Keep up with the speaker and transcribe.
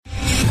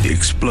the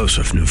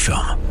explosive new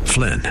film,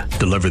 Flynn,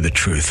 Deliver the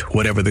Truth,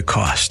 Whatever the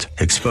Cost,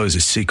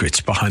 exposes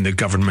secrets behind the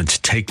government's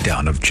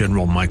takedown of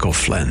General Michael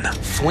Flynn.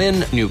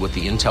 Flynn knew what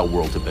the intel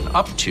world had been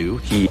up to.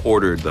 He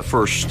ordered the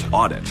first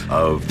audit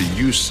of the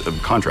use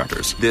of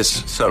contractors.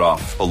 This set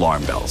off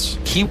alarm bells.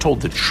 He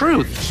told the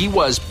truth. He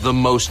was the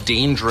most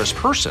dangerous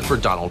person for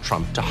Donald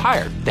Trump to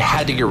hire. They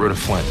had to get rid of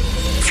Flynn.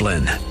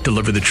 Flynn,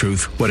 Deliver the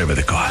Truth, Whatever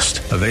the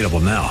Cost. Available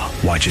now.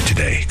 Watch it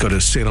today. Go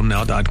to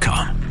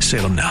salemnow.com.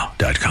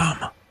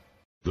 salemnow.com.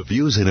 The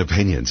views and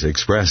opinions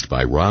expressed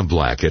by Rob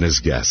Black and his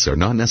guests are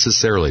not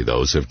necessarily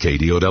those of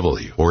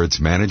KDOW or its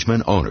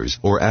management, owners,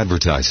 or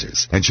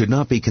advertisers, and should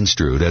not be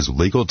construed as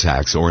legal,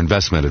 tax, or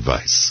investment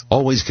advice.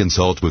 Always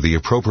consult with the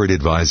appropriate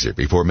advisor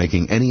before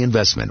making any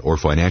investment or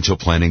financial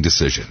planning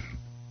decision.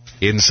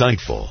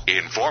 Insightful,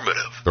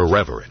 informative,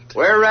 irreverent.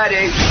 We're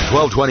ready.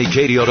 1220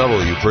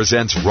 KDOW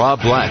presents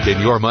Rob Black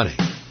and Your Money.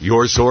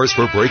 Your source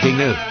for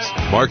breaking news,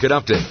 market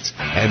updates,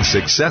 and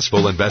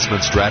successful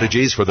investment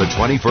strategies for the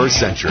 21st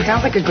century.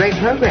 Sounds like a great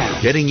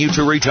program. Getting you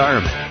to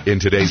retirement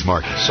in today's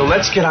market. So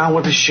let's get on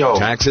with the show.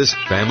 Taxes,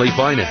 family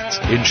finance,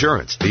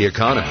 insurance, the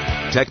economy,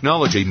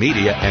 technology,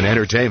 media, and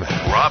entertainment.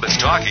 Rob is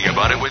talking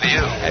about it with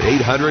you at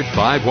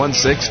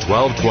 800-516-1220.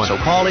 So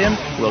call in,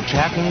 we'll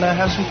chat and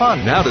have some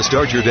fun. Now to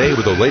start your day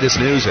with the latest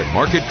news and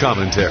market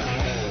commentary.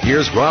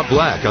 Here's Rob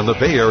Black on the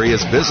Bay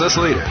Area's business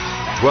leader,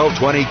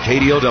 1220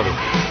 KDOW.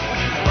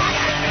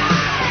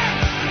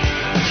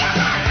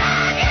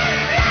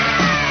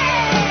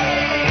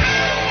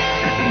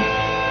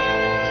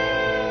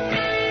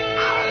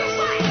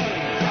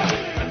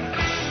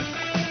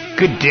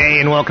 Good day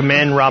and welcome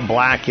in. Rob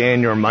Black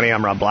and Your Money.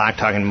 I'm Rob Black,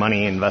 talking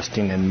money,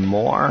 investing, and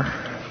more.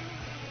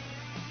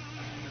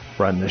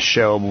 Run the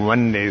show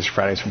Mondays,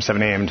 Fridays from 7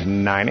 a.m. to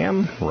 9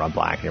 a.m. Rob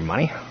Black and Your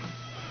Money.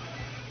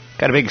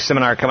 Got a big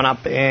seminar coming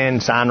up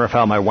in San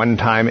Rafael, my one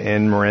time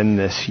in Marin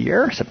this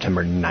year,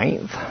 September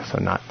 9th. So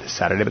not this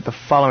Saturday, but the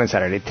following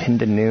Saturday, 10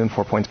 to noon,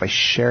 4 Points by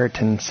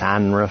Sheraton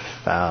San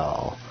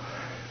Rafael.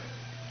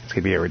 It's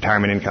going to be a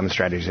retirement income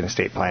strategies and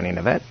estate planning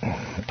event.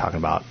 We're talking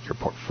about your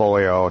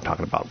portfolio,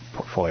 talking about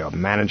portfolio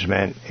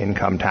management,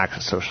 income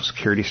taxes, social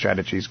security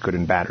strategies, good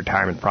and bad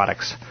retirement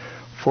products,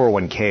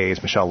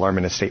 401ks. Michelle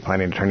Lerman, estate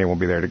planning attorney, will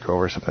be there to go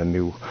over some of the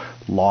new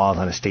laws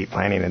on estate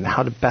planning and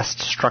how to best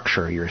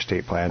structure your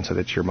estate plan so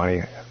that your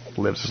money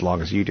lives as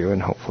long as you do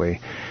and hopefully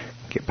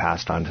get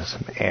passed on to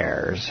some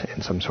heirs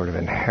in some sort of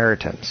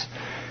inheritance.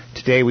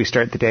 Today we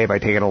start the day by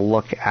taking a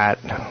look at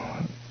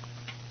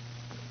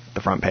the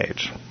front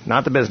page.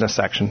 Not the business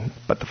section,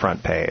 but the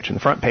front page. And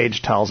the front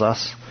page tells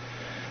us,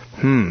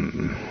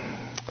 well,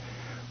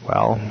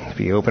 if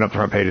you open up the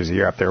front pages of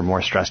Europe, they're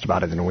more stressed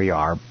about it than we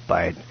are,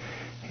 but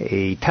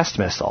a test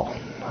missile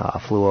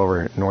flew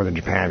over northern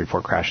Japan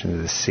before crashing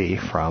into the sea,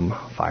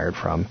 fired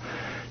from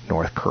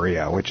North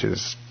Korea, which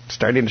is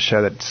starting to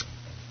show that it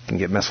can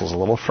get missiles a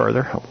little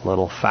further, a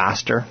little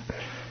faster.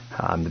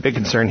 The big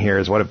concern here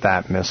is what if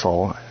that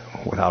missile,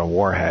 without a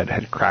warhead,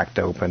 had cracked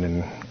open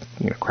and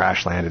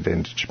crash landed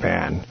into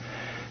Japan.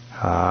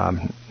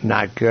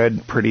 Not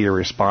good, pretty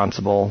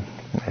irresponsible,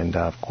 and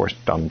of course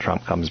Donald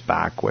Trump comes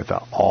back with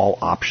all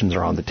options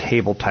are on the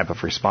table type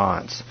of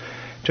response.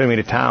 Joining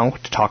me to town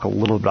to talk a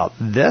little about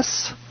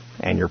this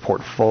and your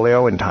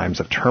portfolio in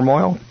times of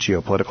turmoil,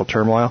 geopolitical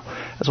turmoil,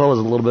 as well as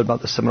a little bit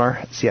about the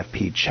seminar,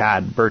 CFP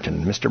Chad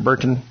Burton. Mr.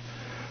 Burton,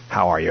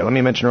 how are you? Let me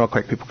mention real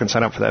quick, people can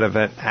sign up for that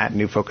event at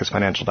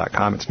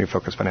newfocusfinancial.com. It's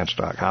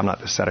newfocusfinancial.com,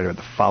 not this Saturday, but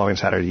the following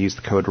Saturday. Use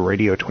the code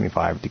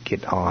RADIO25 to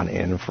get on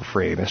in for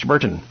free. Mr.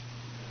 Burton.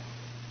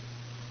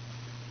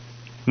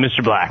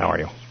 Mr. Black. How are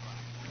you?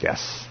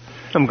 Yes.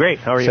 I'm great.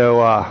 How are you?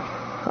 So,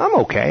 I'm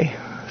okay.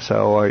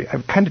 So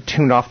I've kind of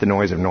tuned off the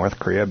noise of North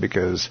Korea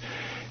because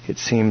it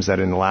seems that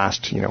in the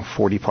last,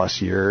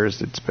 40-plus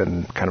years, it's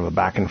been kind of a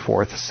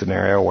back-and-forth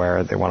scenario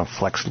where they want to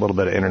flex a little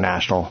bit of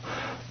international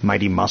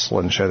mighty muscle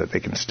and show that they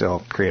can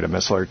still create a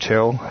missile or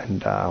two.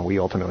 And we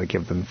ultimately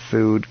give them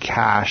food,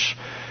 cash,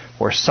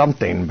 or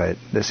something. But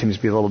this seems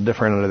to be a little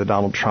different under the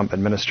Donald Trump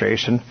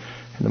administration.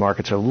 And the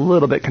markets are a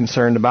little bit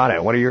concerned about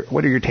it. What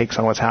are your takes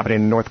on what's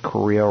happening in North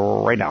Korea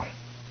right now?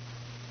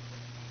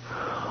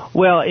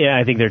 Well, yeah,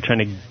 I think they're trying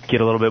to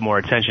get a little bit more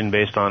attention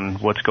based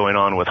on what's going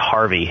on with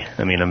Harvey.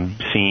 I mean, I'm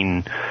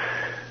seeing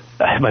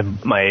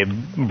my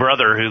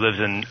brother who lives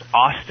in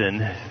Austin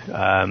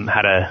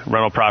had a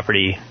rental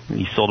property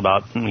he sold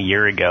about a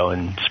year ago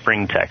in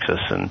Spring, Texas,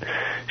 and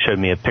showed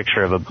me a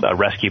picture of a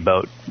rescue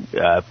boat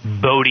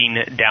boating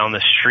down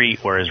the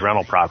street where his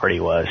rental property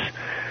was.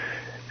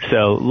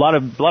 So a lot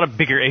of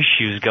bigger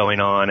issues going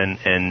on,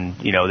 and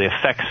the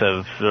effects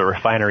of the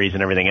refineries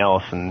and everything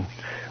else, and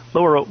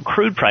lower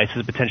crude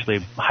prices, potentially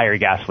higher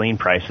gasoline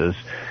prices.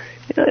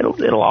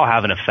 It'll all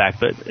have an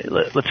effect, but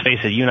let's face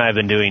it, you and I have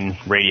been doing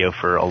radio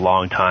for a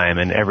long time,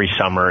 and every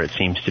summer it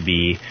seems to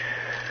be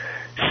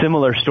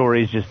similar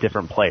stories, just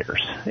different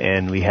players.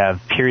 And we have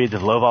periods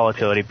of low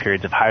volatility,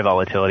 periods of high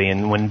volatility,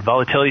 and when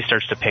volatility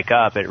starts to pick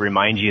up, it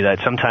reminds you that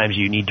sometimes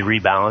you need to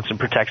rebalance and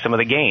protect some of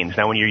the gains.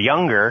 Now, when you're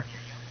younger,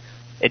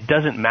 it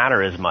doesn't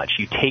matter as much.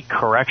 You take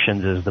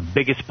corrections as the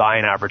biggest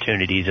buying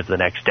opportunities of the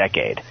next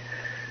decade.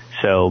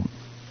 So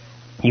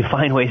you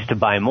find ways to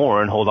buy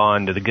more and hold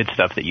on to the good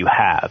stuff that you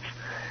have.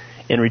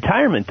 In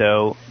retirement,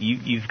 though,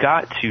 you've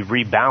got to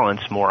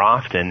rebalance more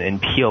often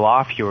and peel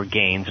off your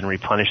gains and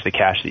replenish the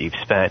cash that you've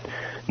spent,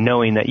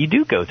 knowing that you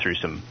do go through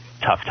some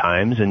tough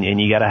times, and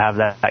you got to have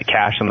that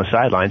cash on the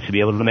sidelines to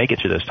be able to make it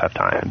through those tough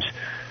times.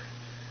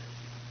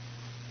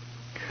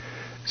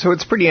 So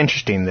it's pretty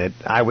interesting that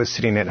I was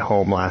sitting at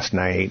home last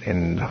night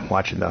and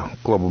watching the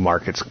global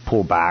markets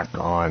pull back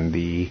on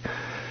the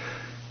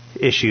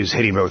issues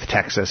hitting both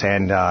Texas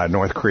and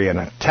North Korea.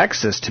 And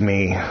Texas, to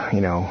me,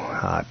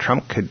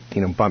 Trump could,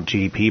 bump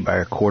GDP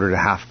by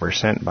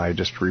 0.25% by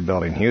just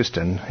rebuilding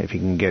Houston if he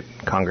can get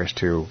Congress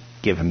to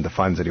give him the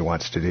funds that he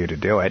wants to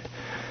do it.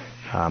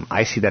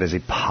 I see that as a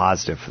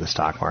positive for the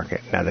stock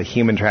market. Now, the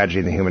human tragedy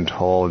and the human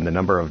toll and the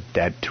number of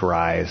dead to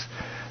rise,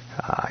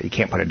 you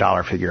can't put a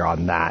dollar figure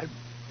on that.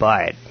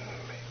 But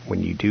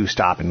when you do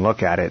stop and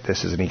look at it,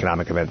 this is an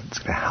economic event that's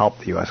going to help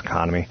the U.S.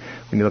 economy.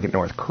 When you look at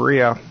North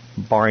Korea,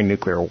 barring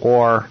nuclear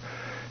war,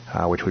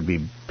 which would be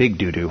big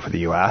doo-doo for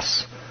the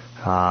U.S.,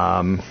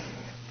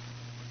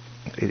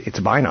 it's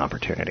a buying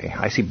opportunity.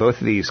 I see both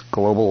of these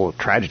global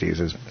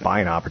tragedies as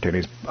buying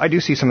opportunities. I do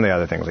see some of the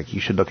other things, like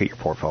you should look at your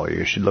portfolio,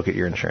 you should look at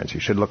your insurance, you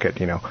should look at,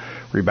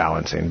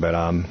 rebalancing. But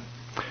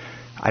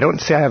I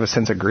don't say I have a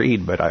sense of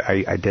greed, but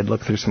I did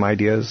look through some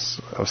ideas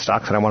of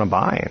stocks that I want to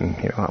buy,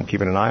 and I'm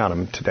keeping an eye on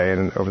them today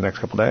and over the next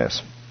couple of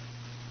days.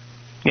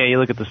 Yeah, you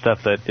look at the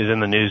stuff that is in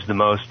the news the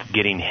most,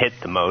 getting hit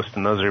the most,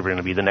 and those are going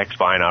to be the next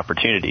buying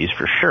opportunities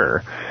for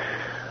sure.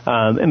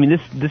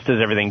 This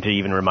does everything to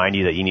even remind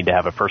you that you need to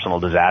have a personal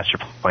disaster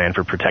plan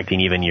for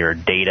protecting even your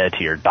data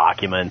to your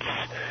documents.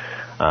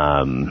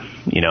 I'm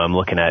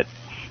looking at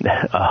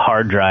a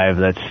hard drive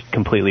that's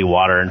completely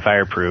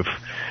waterproof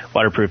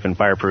and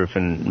fireproof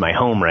in my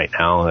home right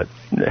now that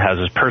has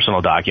his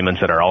personal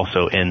documents that are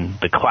also in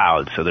the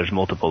cloud. So there's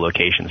multiple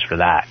locations for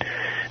that,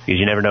 because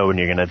you never know when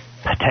you're going to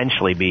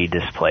potentially be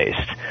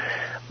displaced.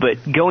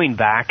 But going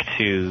back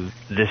to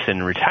this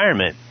in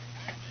retirement,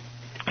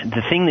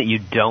 the thing that you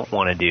don't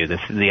want to do,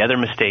 the other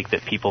mistake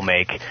that people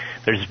make,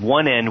 there's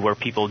one end where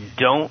people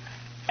don't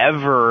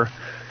ever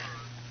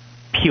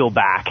peel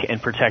back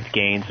and protect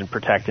gains and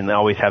they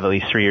always have at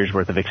least 3 years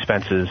worth of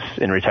expenses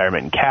in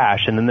retirement and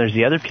cash. And then there's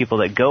the other people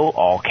that go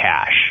all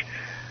cash,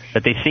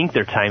 that they think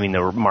they're timing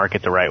the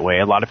market the right way.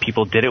 A lot of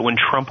people did it when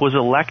Trump was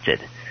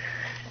elected.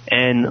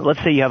 And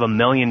let's say you have $1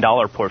 million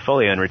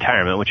portfolio in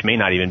retirement, which may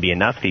not even be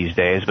enough these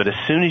days, but as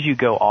soon as you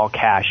go all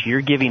cash,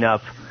 you're giving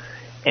up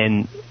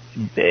and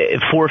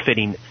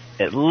forfeiting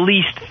at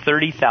least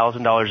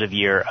 $30,000 a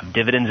year of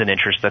dividends and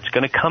interest that's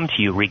going to come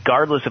to you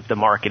regardless if the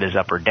market is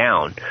up or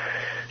down.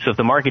 So if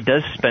the market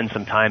does spend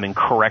some time in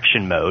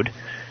correction mode,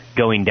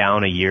 going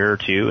down a year or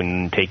two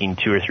and taking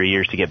 2 or 3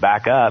 years to get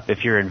back up,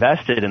 if you're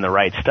invested in the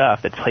right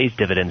stuff that pays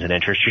dividends and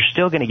interest, you're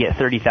still going to get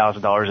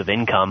 $30,000 of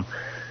income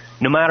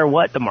no matter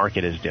what the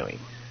market is doing.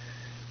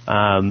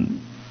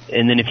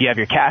 And then if you have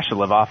your cash to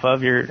live off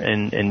of,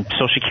 and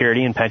Social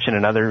Security and pension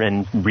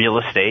and real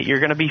estate, you're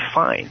going to be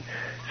fine.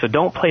 So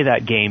don't play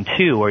that game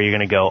too, where you're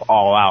going to go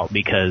all out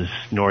because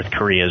North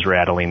Korea is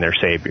rattling their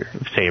saber.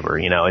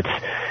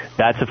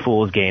 That's a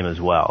fool's game as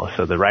well.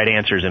 So the right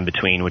answer is in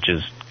between, which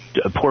is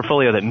a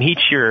portfolio that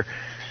meets your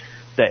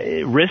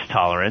risk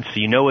tolerance, so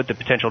you know what the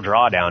potential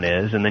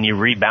drawdown is, and then you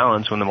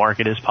rebalance when the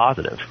market is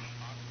positive.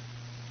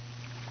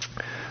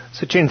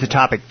 So change the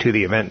topic to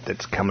the event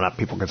that's coming up.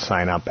 People can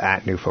sign up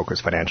at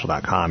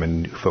newfocusfinancial.com,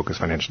 and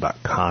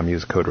newfocusfinancial.com.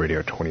 Use code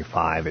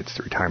radio25. It's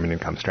the Retirement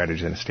Income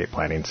Strategy and Estate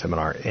Planning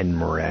Seminar in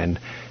Marin.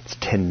 It's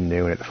 10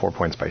 noon at the 4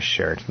 Points by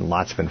Sheraton.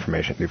 Lots of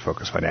information at New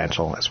Focus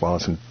Financial, as well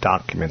as some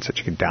documents that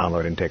you can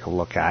download and take a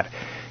look at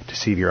to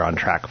see if you're on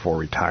track for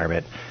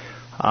retirement.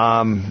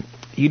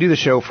 You do the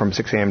show from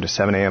 6 a.m. to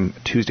 7 a.m.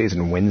 Tuesdays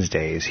and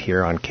Wednesdays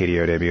here on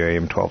KDOW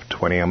AM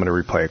 1220. I'm going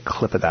to replay a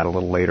clip of that a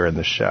little later in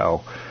the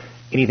show.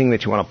 Anything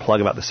that you want to plug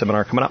about the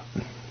seminar coming up?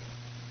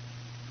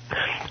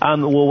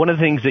 Well, one of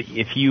the things that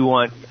if you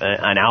want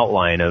an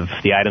outline of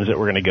the items that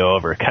we're going to go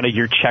over, kind of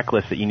your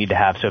checklist that you need to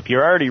have. So if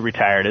you're already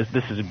retired,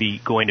 this is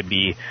going to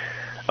be,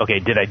 okay,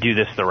 did I do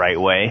this the right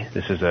way?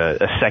 This is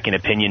a second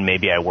opinion.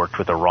 Maybe I worked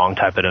with the wrong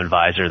type of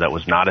advisor that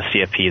was not a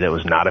CFP, that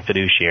was not a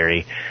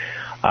fiduciary.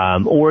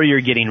 Or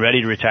you're getting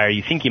ready to retire.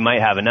 You think you might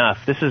have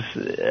enough. This is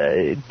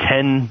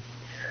 10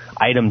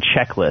 item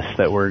checklist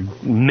that we're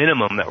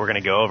going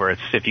to go over.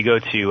 It's if you go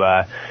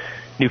to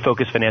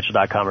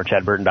newfocusfinancial.com or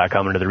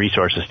chadburton.com under the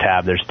resources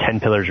tab, there's 10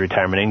 pillars of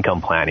retirement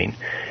income planning.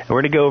 And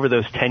we're going to go over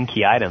those 10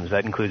 key items.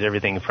 That includes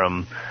everything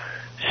from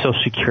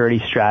Social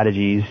Security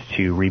strategies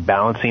to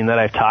rebalancing that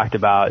I've talked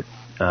about,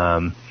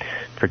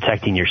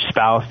 protecting your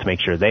spouse to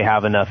make sure they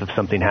have enough if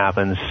something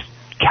happens,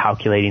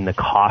 calculating the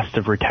cost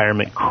of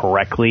retirement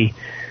correctly,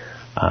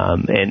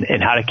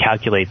 and how to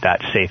calculate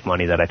that safe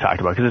money that I talked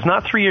about. Because it's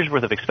not 3 years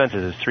worth of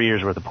expenses, it's 3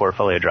 years worth of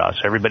portfolio draws.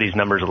 So everybody's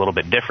number is a little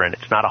bit different.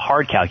 It's not a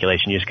hard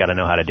calculation, you just got to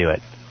know how to do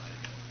it.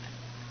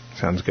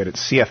 Sounds good.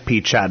 It's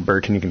CFP Chad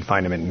Burton. You can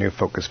find him at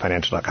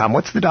newfocusfinancial.com.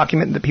 What's the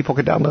document that people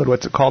could download?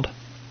 What's it called?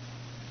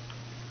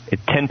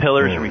 It's 10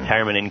 Pillars of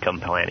Retirement Income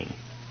Planning.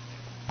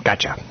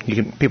 Gotcha.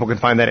 People can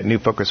find that at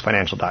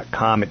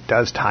newfocusfinancial.com. It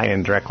does tie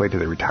in directly to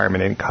the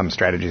Retirement Income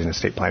Strategies and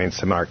Estate Planning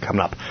Seminar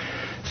coming up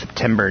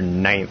September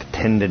 9th,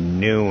 10 to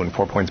noon,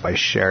 4 Points by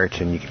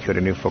Sheraton. You can go to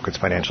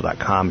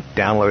newfocusfinancial.com,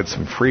 download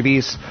some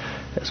freebies,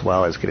 as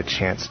well as get a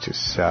chance to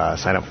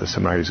sign up for the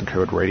seminar using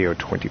code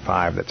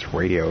RADIO25. That's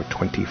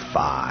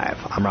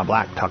RADIO25. I'm Rob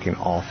Black, talking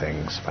all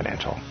things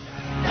financial.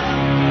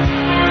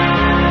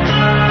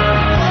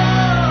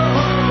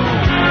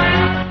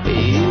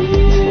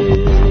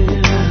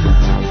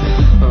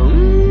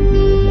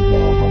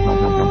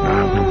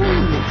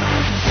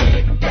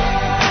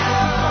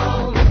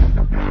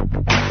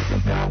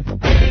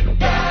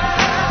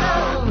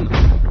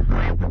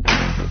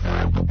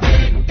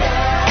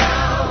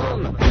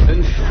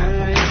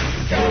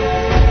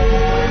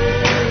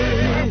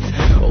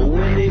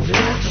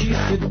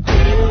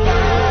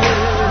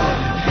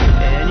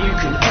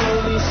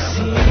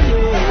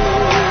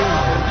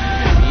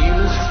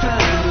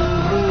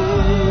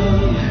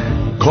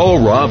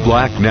 Call Rob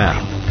Black now.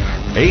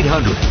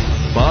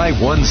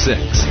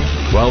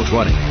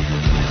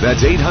 800-516-1220.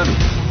 That's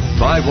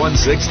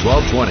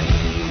 800-516-1220.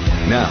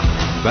 Now,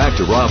 back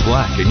to Rob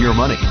Black and Your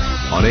Money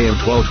on AM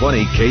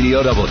 1220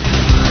 KDOW.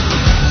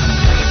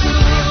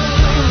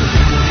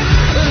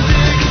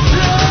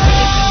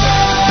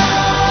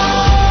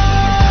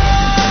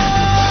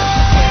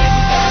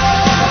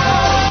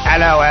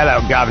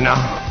 Hello, Governor.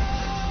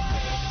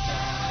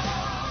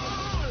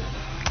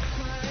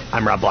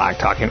 I'm Rob Black,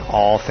 talking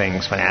all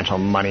things financial,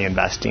 money,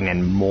 investing,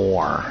 and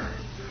more.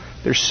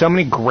 There's so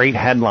many great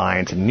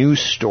headlines and news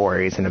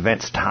stories and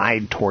events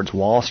tied towards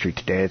Wall Street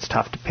today, it's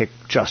tough to pick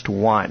just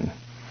one.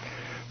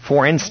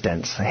 For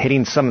instance,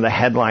 hitting some of the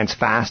headlines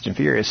fast and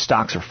furious,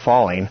 stocks are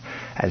falling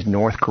as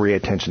North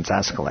Korea tensions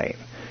escalate.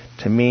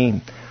 To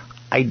me,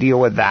 I deal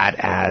with that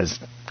as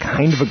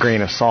kind of a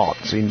grain of salt,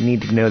 so you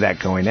need to know that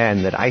going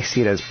in, that I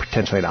see it as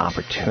potentially an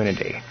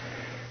opportunity.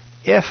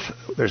 If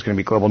there's going to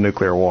be global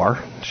nuclear war,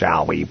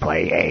 shall we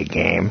play a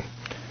game?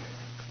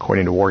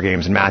 According to War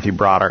Games and Matthew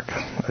Broderick,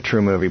 a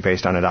true movie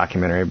based on a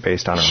documentary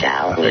based on a fiction.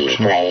 Shall we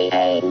play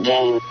a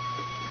game?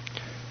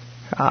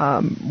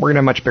 We're going to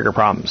have much bigger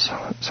problems.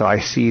 So I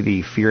see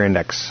the fear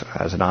index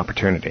as an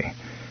opportunity.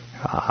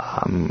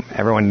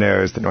 Everyone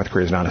knows that North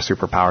Korea is not a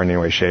superpower in any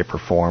way, shape, or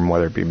form,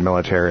 whether it be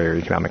military or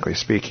economically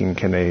speaking.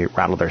 Can they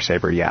rattle their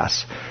saber?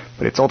 Yes.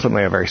 But it's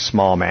ultimately a very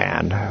small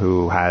man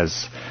who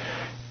has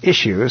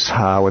issues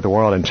with the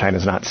world, and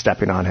China's not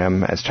stepping on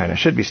him as China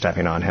should be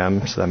stepping on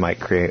him, so that might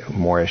create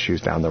more issues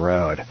down the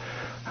road.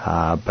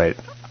 But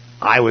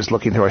I was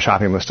looking through a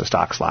shopping list of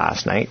stocks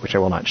last night, which I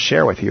will not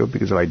share with you,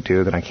 because if I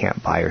do, then I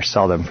can't buy or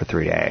sell them for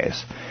 3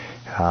 days.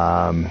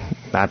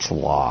 That's the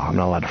law. I'm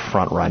not allowed to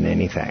front run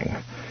anything.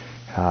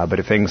 But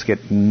if things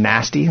get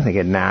nasty, they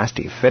get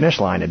nasty. Finish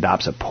Line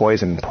adopts a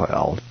poison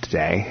pill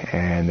today,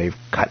 and they've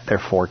cut their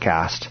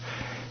forecast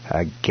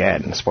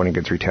again. Sporting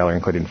goods retailer,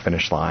 including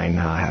Finish Line,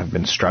 have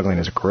been struggling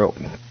as a group.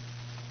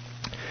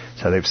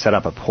 So they've set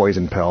up a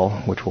poison pill,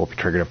 which will be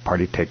triggered if a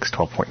party takes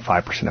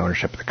 12.5%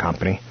 ownership of the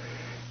company.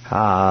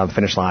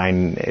 Finish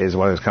Line is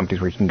one of those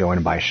companies where you can go in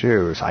and buy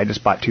shoes. I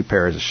just bought 2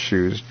 pairs of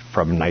shoes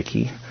from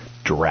Nike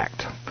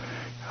direct.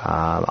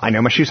 I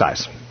know my shoe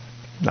size.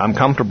 I'm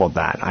comfortable with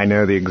that. I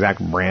know the exact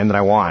brand that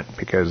I want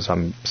because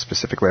I'm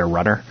specifically a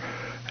runner,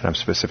 and I'm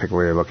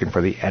specifically looking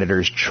for the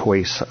editor's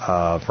choice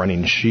of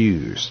running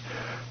shoes.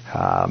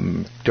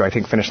 Do I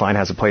think Finish Line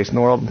has a place in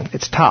the world?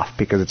 It's tough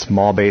because it's a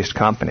mall-based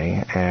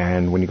company,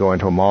 and when you go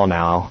into a mall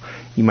now,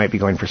 you might be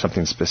going for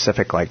something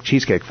specific like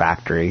Cheesecake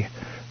Factory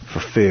for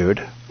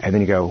food, and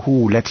then you go,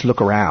 ooh, let's look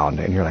around,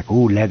 and you're like,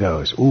 ooh,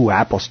 Legos, ooh,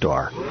 Apple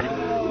Store,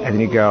 and then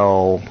you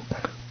go,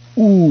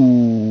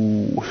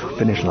 ooh,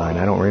 Finish Line,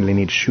 I don't really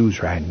need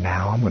shoes right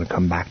now, I'm going to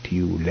come back to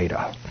you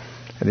later.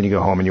 And then you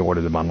go home and you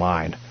order them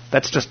online.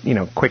 That's just,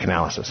 quick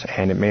analysis,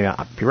 and it may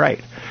not be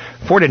right.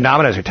 Ford and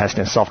Domino's are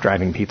testing a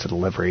self-driving pizza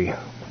delivery.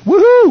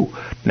 Woohoo!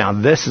 Now,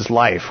 this is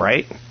life,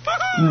 right?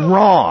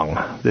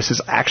 Wrong. This is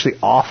actually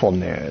awful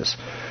news.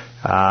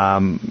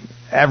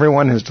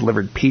 Everyone has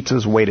delivered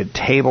pizzas, waited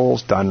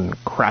tables, done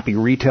crappy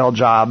retail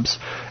jobs.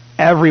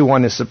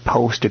 Everyone is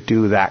supposed to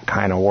do that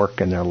kind of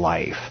work in their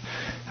life.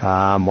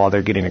 While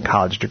they're getting a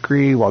college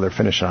degree, while they're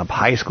finishing up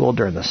high school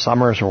during the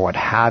summers or what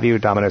have you.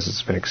 Domino's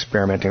has been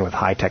experimenting with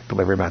high-tech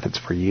delivery methods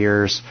for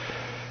years.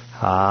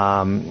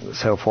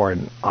 So for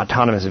an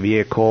autonomous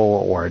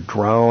vehicle or a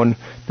drone,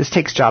 this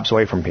takes jobs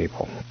away from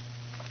people.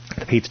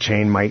 The pizza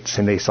chain might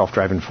send a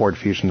self-driving Ford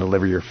Fusion to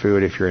deliver your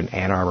food if you're in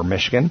Ann Arbor,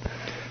 Michigan.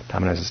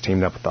 Domino's has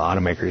teamed up with the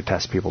automaker to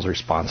test people's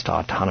response to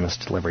autonomous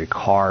delivery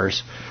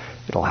cars.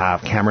 It'll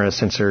have camera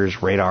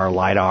sensors, radar,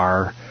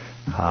 LiDAR.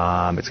 It's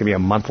going to be a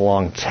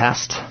month-long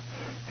test,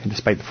 and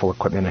despite the full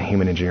equipment, a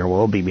human engineer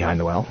will be behind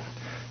the wheel.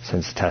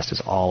 Since the test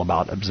is all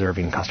about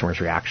observing customers'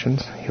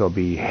 reactions, he'll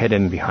be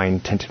hidden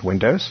behind tinted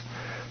windows,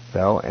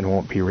 though, and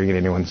won't be ringing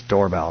anyone's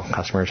doorbell.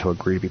 Customers who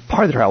agree to be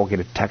part of the trial will get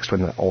a text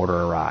when the order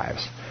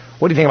arrives.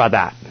 What do you think about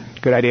that?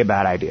 Good idea,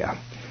 bad idea?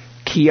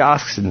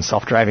 Kiosks and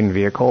self-driving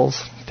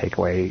vehicles take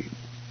away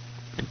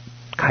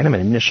kind of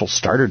an initial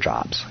starter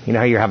jobs. You know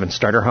how you're having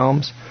starter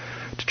homes?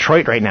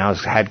 Detroit right now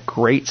has had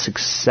great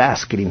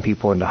success getting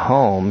people into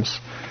homes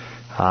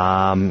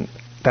that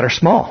are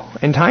small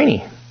and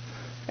tiny.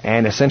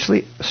 And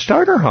essentially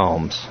starter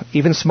homes,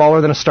 even smaller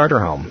than a starter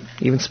home,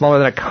 even smaller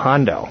than a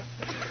condo.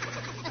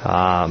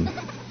 I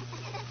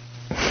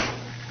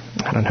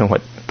don't know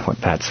what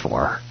that's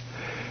for.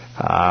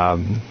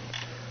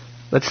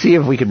 Let's see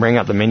if we could bring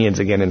out the minions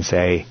again and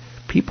say,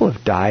 people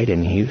have died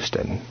in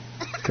Houston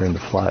during the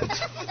floods.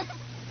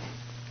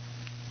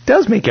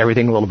 Does make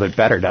everything a little bit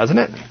better, doesn't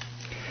it?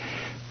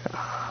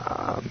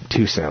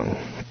 Too soon.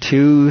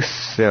 Too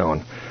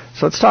soon.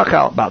 So let's talk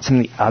about some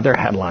of the other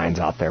headlines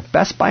out there.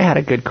 Best Buy had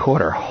a good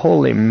quarter.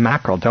 Holy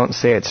mackerel, don't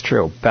say it's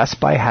true.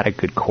 Best Buy had a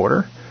good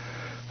quarter.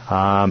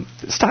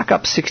 Stock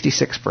up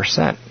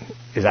 66%.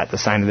 Is that the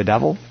sign of the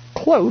devil?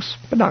 Close,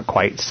 but not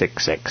quite.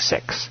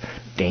 666.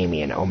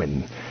 Damien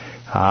Omen.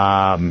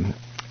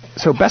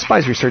 So Best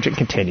Buy's resurgence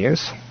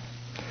continues.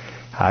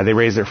 They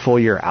raised their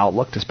full-year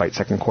outlook despite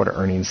second quarter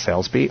earnings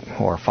sales beat,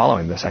 or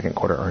following the second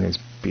quarter earnings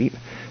beat.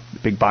 The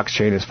big box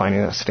chain is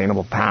finding a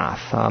sustainable path.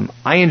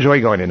 I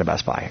enjoy going into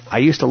Best Buy. I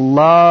used to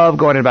love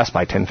going into Best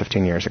Buy 10,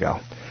 15 years ago.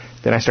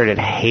 Then I started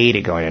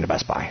hating going into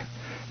Best Buy.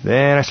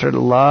 Then I started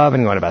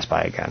loving going to Best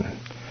Buy again.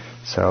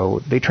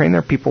 So they train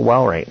their people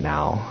well right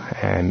now,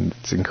 and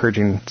it's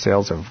encouraging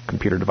sales of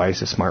computer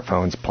devices,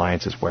 smartphones,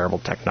 appliances, wearable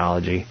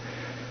technology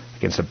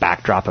against a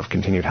backdrop of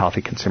continued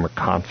healthy consumer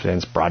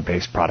confidence,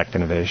 broad-based product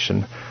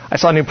innovation. I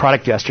saw a new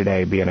product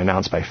yesterday being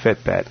announced by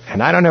Fitbit,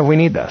 and I don't know if we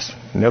need this.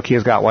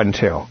 Nokia's got one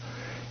too.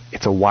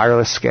 It's a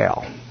wireless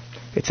scale.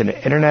 It's an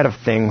Internet of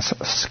Things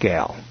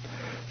scale.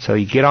 So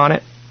you get on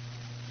it,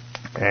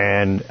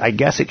 and I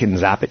guess it can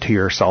zap it to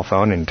your cell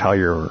phone and tell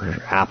your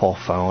Apple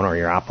phone or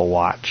your Apple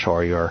Watch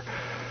or your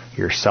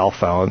cell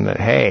phone that,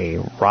 hey,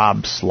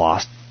 Rob's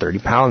lost 30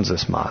 pounds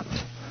this month.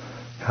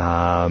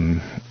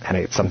 And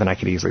it's something I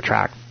could easily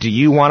track. Do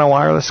you want a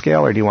wireless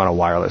scale, or do you want a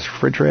wireless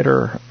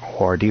refrigerator,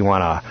 or do you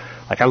want a...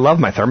 Like, I love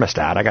my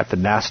thermostat. I got the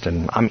Nest,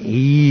 and I'm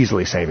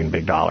easily saving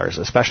big dollars,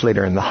 especially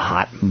during the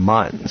hot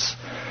months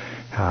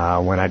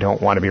when I don't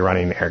want to be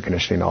running air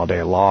conditioning all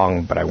day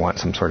long, but I want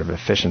some sort of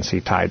efficiency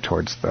tied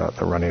towards the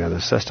running of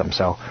the system.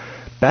 So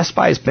Best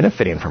Buy is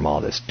benefiting from all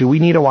this. Do we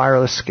need a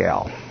wireless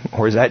scale,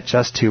 or is that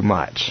just too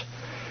much?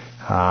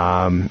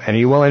 And are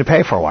you willing to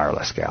pay for a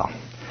wireless scale?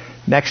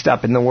 Next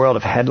up, in the world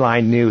of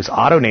headline news,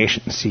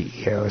 AutoNation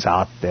CEO is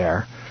out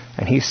there,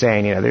 and he's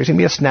saying, there's going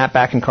to be a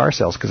snapback in car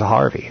sales because of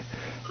Harvey.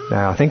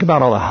 Now, think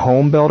about all the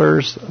home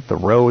builders, the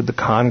road, the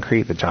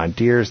concrete, the John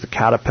Deeres, the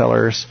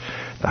Caterpillars,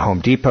 the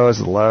Home Depots,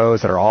 the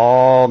Lowe's, that are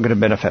all going to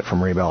benefit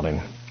from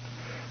rebuilding.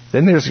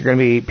 Then there's going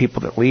to be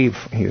people that leave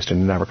Houston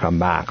and never come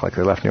back, like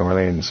they left New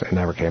Orleans and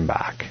never came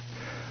back.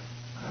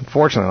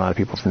 Unfortunately, a lot of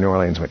people from New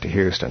Orleans went to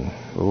Houston.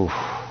 Oof.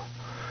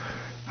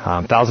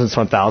 Thousands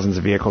upon thousands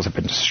of vehicles have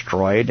been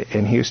destroyed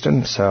in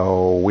Houston,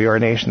 so we are a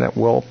nation that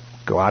will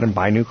go out and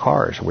buy new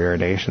cars. We are a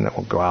nation that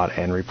will go out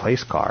and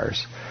replace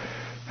cars.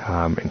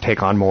 And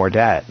take on more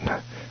debt.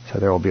 So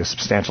there will be a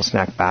substantial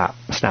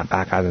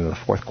snapback either in the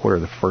fourth quarter or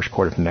the first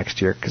quarter of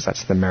next year, because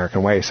that's the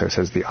American way, so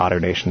says the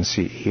AutoNation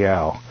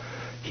CEO.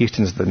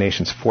 Houston is the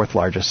nation's fourth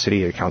largest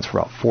city. It accounts for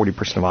about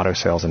 40% of auto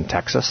sales in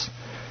Texas.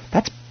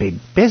 That's big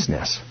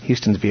business.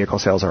 Houston's vehicle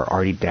sales are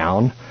already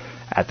down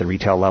at the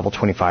retail level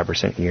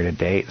 25% year to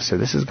date, so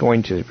this is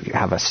going to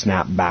have a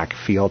snapback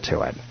feel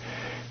to it.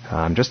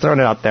 Just throwing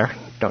it out there.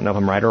 Don't know if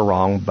I'm right or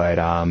wrong, but...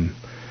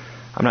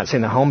 I'm not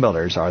saying the home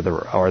builders or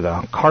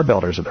the car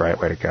builders are the right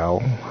way to go.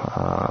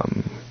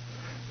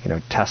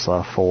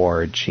 Tesla,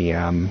 Ford,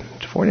 GM.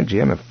 Ford and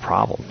GM have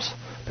problems.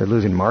 They're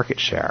losing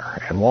market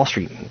share, and Wall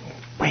Street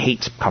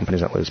hates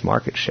companies that lose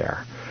market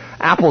share.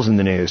 Apple's in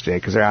the news today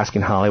because they're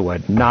asking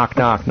Hollywood, knock,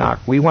 knock, knock.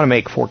 We want to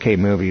make 4K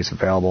movies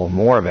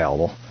more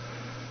available,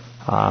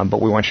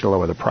 but we want you to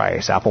lower the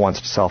price. Apple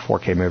wants to sell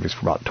 4K movies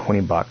for about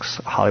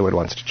 $20. Hollywood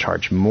wants to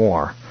charge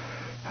more.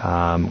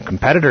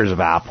 Competitors of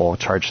Apple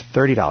charge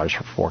 $30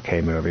 for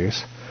 4K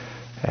movies.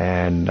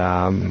 And,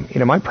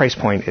 my price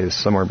point is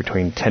somewhere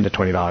between $10 to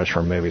 $20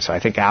 for a movie. So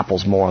I think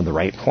Apple's more on the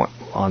right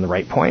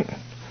point.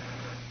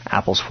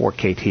 Apple's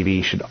 4K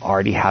TV should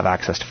already have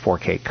access to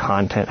 4K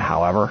content.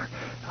 However,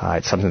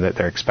 it's something that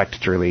they're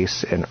expected to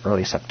release in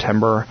early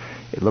September.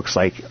 It looks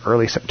like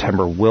early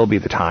September will be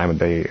the time when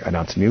they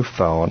announce a new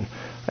phone,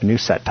 a new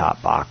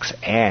set-top box,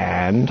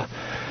 and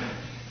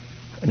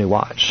a new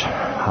watch.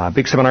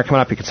 Big seminar coming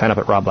up. You can sign up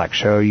at Rob Black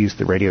Show. Use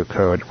the radio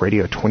code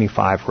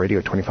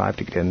Radio25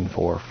 to get in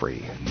for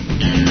free.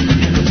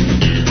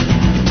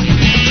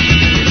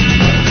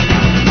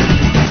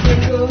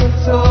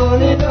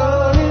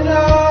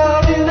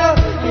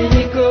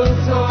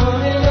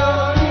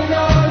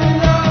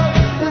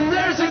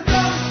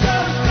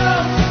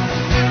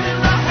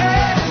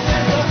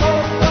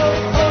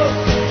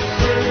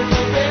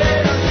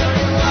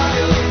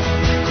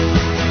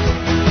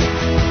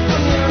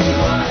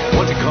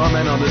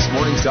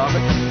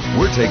 Topic?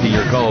 We're taking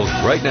your calls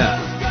right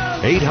now.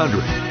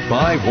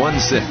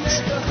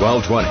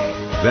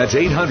 800-516-1220. That's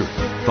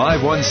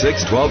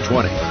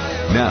 800-516-1220.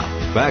 Now,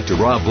 back to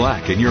Rob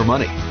Black and Your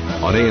Money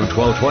on AM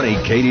 1220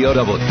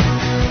 KDOW.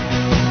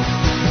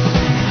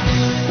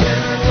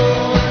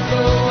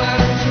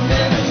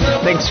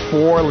 Thanks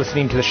for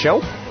listening to the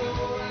show.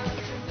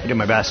 I do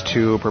my best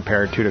to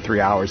prepare 2 to 3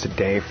 hours a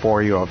day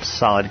for you of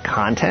solid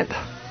content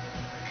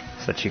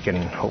so that you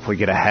can hopefully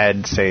get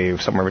ahead,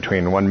 save somewhere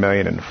between $1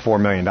 million and $4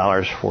 million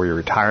for your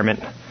retirement.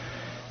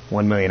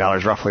 $1 million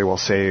roughly will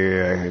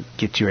say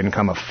get you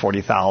income of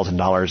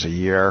 $40,000 a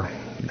year.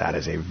 That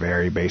is a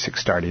very basic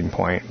starting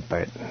point,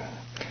 but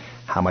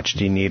how much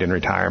do you need in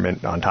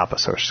retirement on top of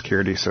Social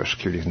Security? Social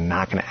Security is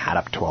not going to add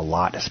up to a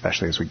lot,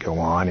 especially as we go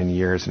on in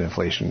years and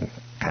inflation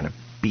kind of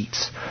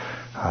beats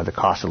the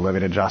cost of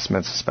living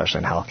adjustments,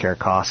 especially in healthcare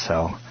costs.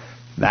 So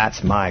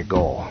that's my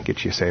goal,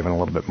 get you saving a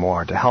little bit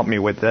more. To help me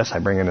with this, I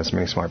bring in as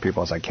many smart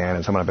people as I can,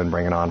 and someone I've been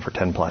bringing on for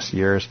 10 plus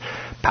years,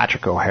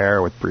 Patrick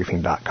O'Hare with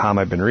Briefing.com.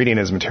 I've been reading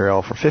his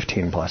material for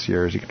 15 plus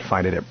years. You can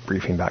find it at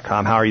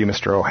Briefing.com. How are you,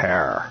 Mr.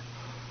 O'Hare?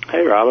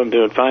 Hey, Rob, I'm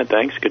doing fine,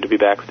 thanks. Good to be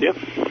back with you.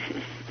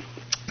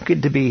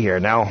 Good to be here.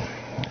 Now,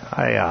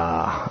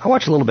 I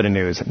watch a little bit of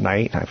news at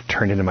night. I've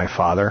turned into my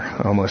father,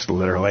 almost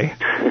literally.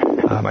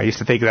 I used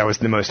to think that was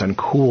the most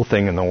uncool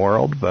thing in the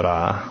world, but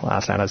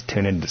last night I was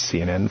tuning into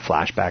CNN,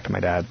 flashback to my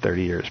dad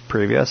 30 years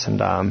previous,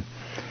 and I'm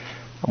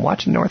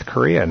watching North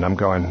Korea, and I'm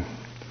going,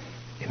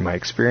 in my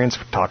experience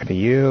from talking to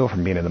you,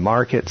 from being in the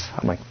markets,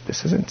 I'm like,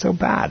 this isn't so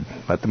bad.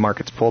 Let the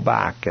markets pull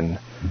back, and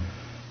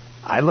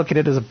I look at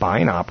it as a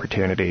buying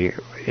opportunity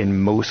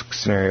in most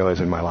scenarios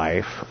in my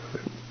life.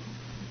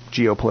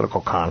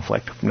 Geopolitical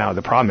conflict. Now,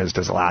 the problem is,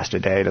 does it last a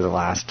day? Does it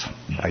last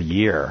a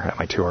year? Am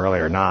I too early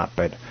or not?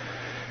 But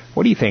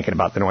what are you thinking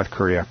about the North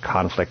Korea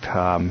conflict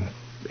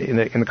in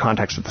the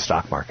context of the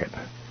stock market?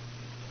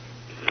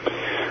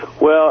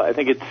 Well, I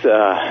think it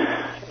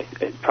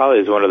probably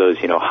is one of those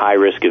high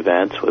risk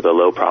events with a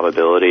low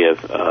probability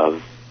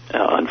of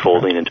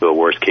unfolding into a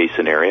worst case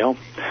scenario,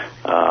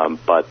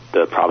 but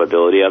the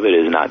probability of it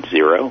is not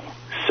zero.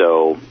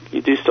 So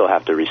you do still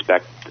have to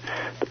respect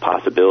the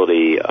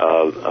possibility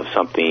of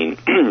something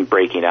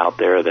breaking out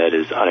there that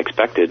is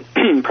unexpected,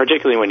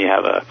 particularly when you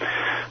have a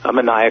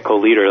maniacal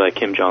leader like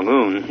Kim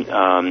Jong-un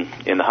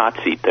in the hot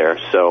seat there.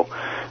 So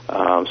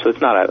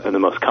it's not the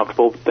most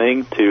comfortable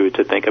thing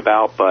to think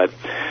about, but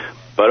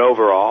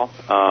overall,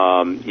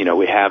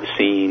 we have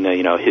seen,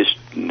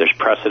 there's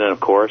precedent, of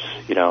course.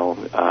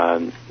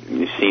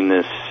 You've seen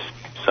this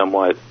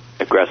somewhat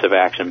aggressive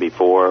action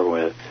before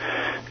with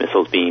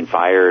missiles being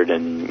fired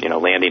and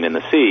landing in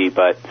the sea,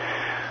 but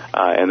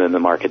and then the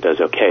market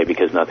does okay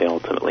because nothing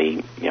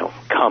ultimately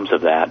comes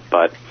of that.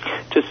 But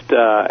just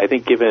I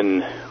think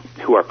given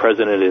who our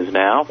president is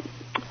now,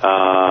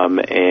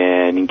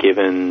 and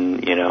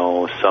given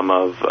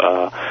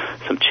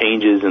some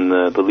changes in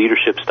the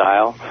leadership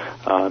style,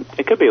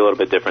 it could be a little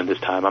bit different this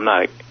time.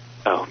 I'm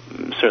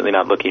certainly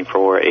not looking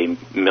for a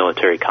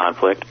military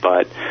conflict,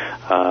 but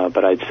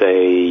I'd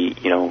say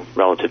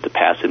relative to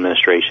past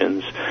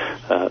administrations,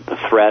 the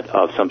threat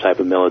of some type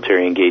of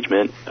military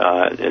engagement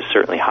is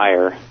certainly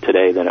higher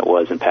today than it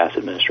was in past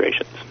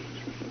administrations.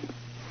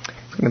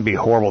 It's going to be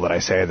horrible that I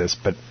say this,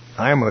 but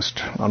I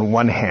almost, on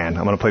one hand,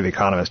 I'm going to play the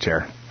economist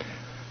here.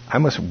 I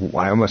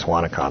almost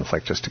want a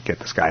conflict just to get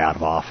this guy out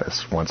of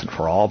office once and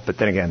for all. But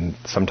then again,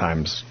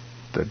 sometimes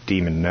the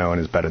demon known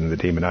is better than the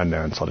demon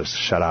unknown, so I'll just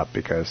shut up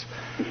because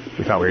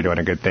we thought we were doing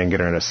a good thing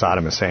getting rid of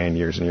Saddam Hussein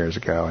years and years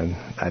ago, and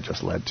that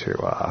just led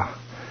to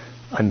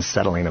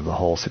unsettling of the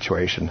whole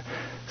situation.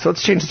 So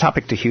let's change the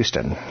topic to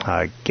Houston.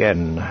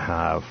 Again,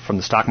 from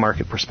the stock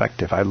market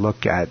perspective, I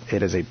look at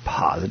it as a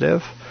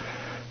positive.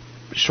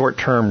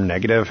 Short-term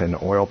negative in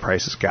oil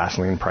prices,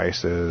 gasoline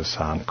prices,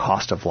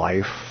 cost of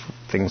life,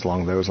 things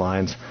along those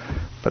lines.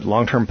 But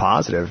long-term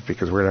positive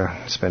because we're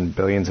going to spend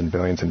billions and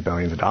billions and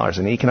billions of dollars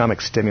in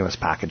economic stimulus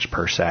package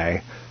per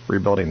se,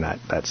 rebuilding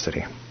that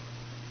city.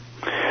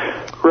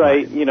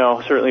 Right.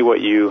 Certainly what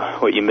you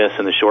miss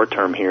in the short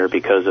term here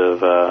because of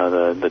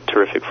the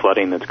terrific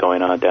flooding that's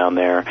going on down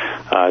there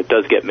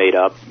does get made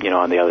up,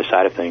 on the other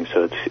side of things.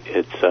 So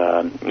it's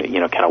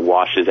kind of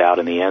washes out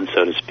in the end,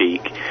 so to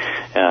speak.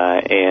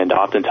 And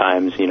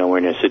oftentimes, we're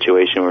in a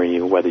situation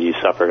where whether you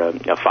suffered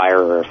a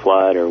fire or a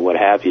flood or what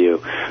have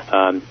you,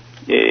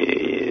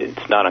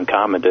 it's not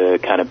uncommon to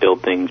kind of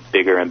build things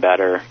bigger and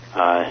better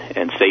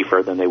and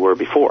safer than they were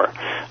before.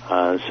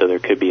 So there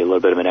could be a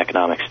little bit of an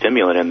economic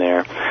stimulant in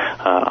there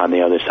on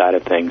the other side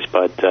of things.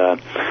 But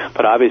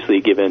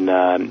obviously, given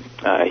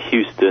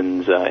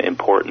Houston's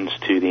importance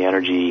to the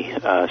energy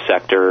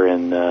sector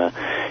and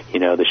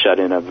the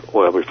shut-in of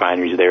oil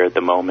refineries there at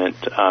the moment,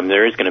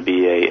 there is going to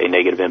be a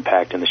negative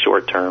impact in the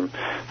short term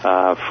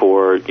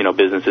for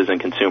businesses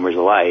and consumers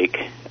alike.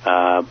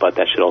 But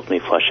that should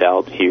ultimately flush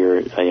out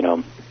here,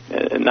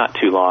 not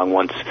too long.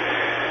 Once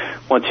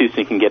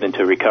Houston can get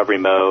into recovery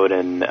mode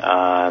and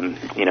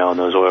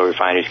those oil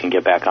refineries can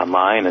get back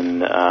online,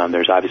 and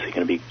there's obviously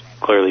going to be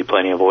clearly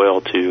plenty of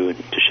oil to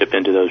ship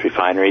into those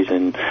refineries,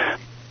 and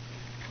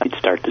you'd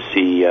start to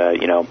see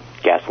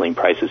gasoline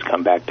prices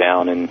come back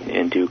down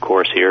in due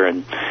course here,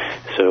 and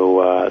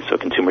so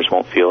consumers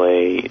won't feel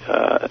a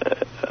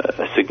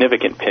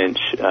significant pinch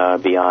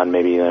beyond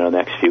maybe the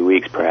next few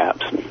weeks,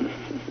 perhaps.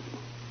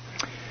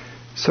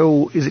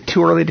 So is it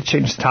too early to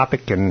change the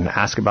topic and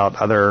ask about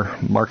other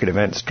market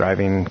events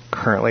driving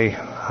currently,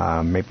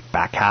 maybe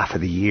back half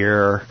of the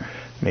year,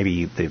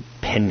 maybe the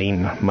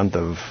pending month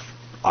of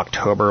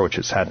October, which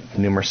has had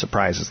numerous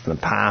surprises in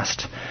the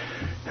past,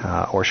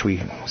 or should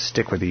we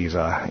stick with these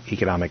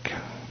economic,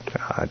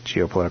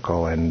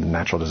 geopolitical, and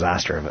natural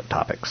disaster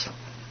topics?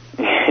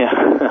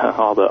 Yeah,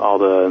 all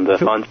the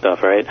fun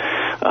stuff, right?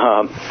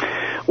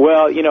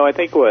 Well, I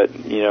think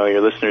what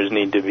your listeners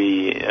need to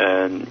be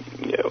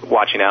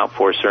watching out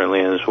for,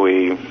 certainly as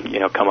we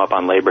come up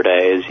on Labor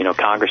Day, is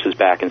Congress is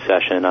back in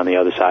session on the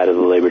other side of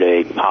the Labor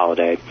Day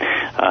holiday,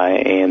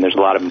 and there's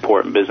a lot of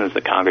important business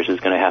that Congress is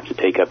going to have to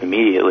take up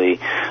immediately,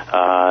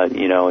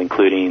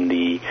 including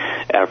the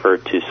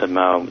effort to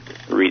somehow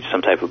reach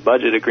some type of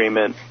budget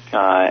agreement,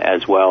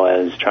 as well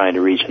as trying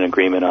to reach an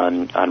agreement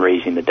on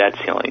raising the debt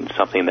ceiling,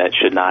 something that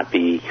should not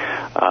be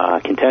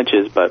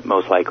contentious, but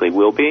most likely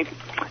will be.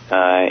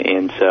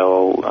 And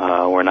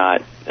so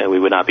we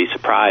would not be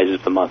surprised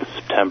if the month of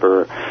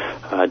September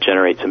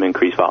generates some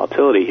increased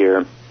volatility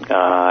here,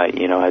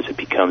 as it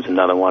becomes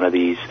another one of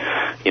these,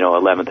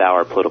 11th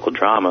hour political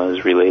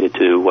dramas related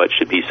to what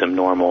should be some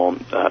normal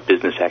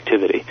business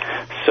activity.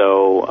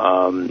 So,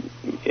 and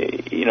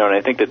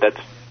I think that's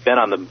been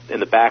in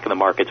the back of the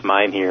market's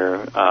mind here,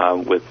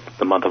 with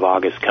the month of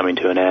August coming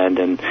to an end,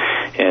 and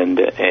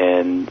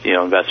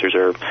investors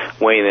are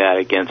weighing that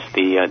against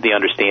the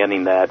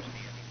understanding that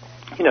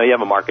you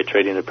have a market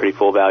trading at a pretty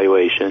full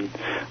valuation,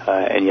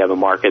 and you have a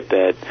market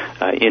that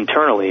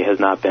internally has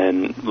not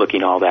been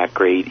looking all that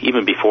great,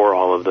 even before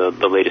all of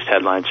the latest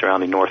headlines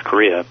surrounding North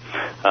Korea.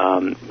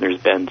 There's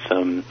been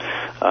some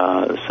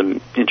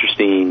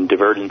interesting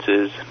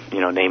divergences,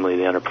 namely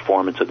the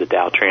underperformance of the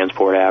Dow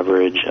Transport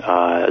Average,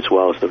 as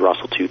well as the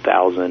Russell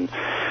 2000,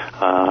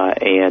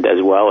 and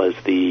as well as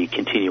the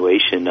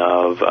continuation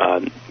of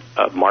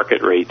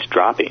market rates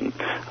dropping,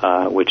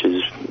 which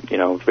is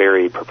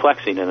very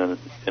perplexing on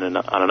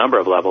a number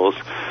of levels,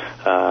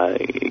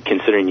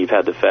 considering you've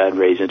had the Fed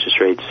raise interest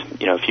rates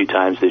a few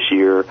times this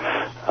year,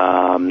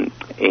 and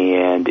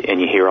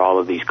you hear all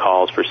of these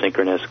calls for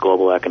synchronous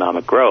global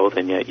economic growth,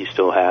 and yet you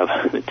still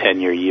have the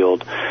 10-year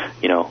yield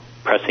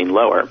pressing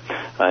lower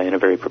in a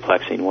very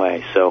perplexing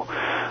way. So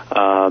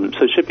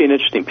it should be an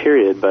interesting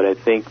period, but I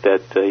think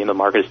that the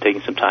market is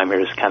taking some time here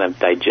to kind of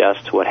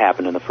digest what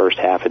happened in the first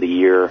half of the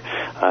year,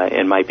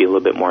 and might be a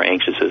little bit more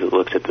anxious as it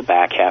looks at the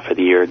back half of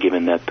the year,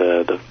 given that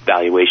the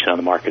valuation on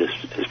the market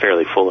is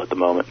fairly full at the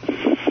moment.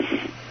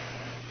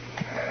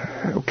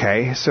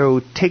 Okay,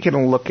 so taking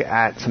a look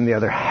at some of the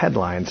other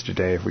headlines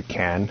today, if we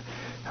can.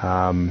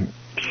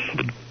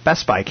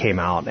 Best Buy came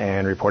out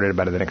and reported a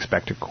better than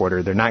expected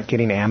quarter. They're not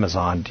getting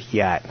Amazoned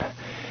yet.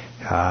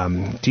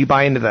 Do you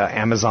buy into the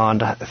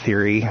Amazon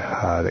theory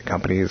that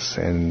companies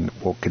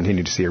will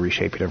continue to see a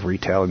reshaping of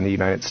retail in the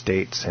United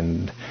States?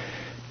 And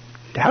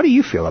how do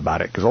you feel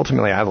about it? Because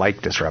ultimately I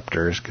like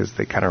disruptors because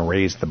they kind of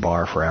raise the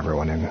bar for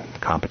everyone in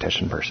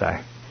competition per se.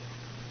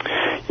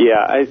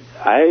 Yeah,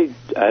 I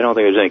don't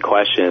think there's any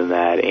question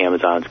that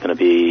Amazon's going to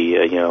be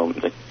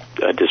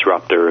a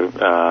disruptor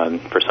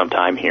for some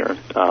time here,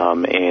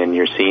 and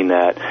you're seeing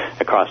that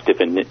across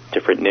different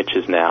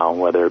niches now,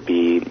 whether it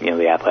be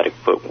the athletic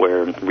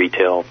footwear,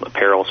 retail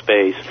apparel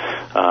space,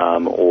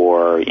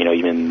 or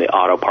even the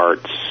auto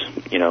parts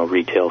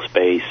retail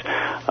space,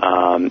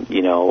 and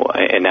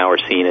now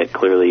we're seeing it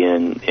clearly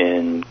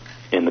in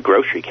the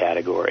grocery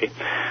category.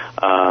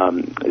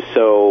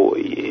 So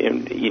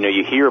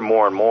you hear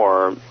more and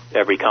more,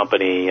 every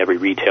company, every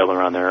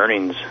retailer on their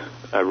earnings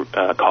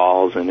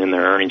calls and in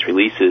their earnings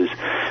releases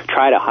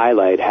try to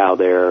highlight how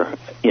they're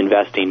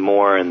investing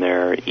more in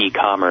their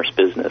e-commerce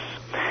business.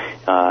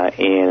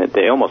 And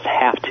they almost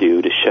have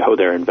to show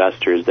their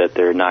investors that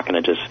they're not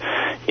going to just,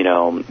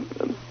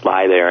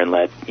 lie there and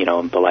let,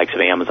 the likes of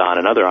Amazon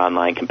and other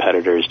online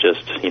competitors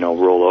just,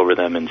 roll over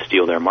them and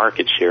steal their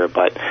market share.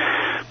 But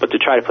to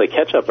try to play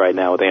catch up right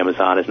now with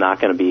Amazon is not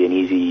going to be an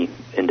easy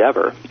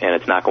endeavor, and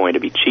it's not going to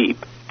be cheap.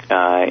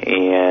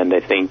 And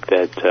I think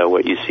that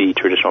what you see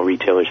traditional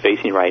retailers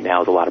facing right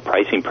now is a lot of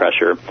pricing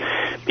pressure,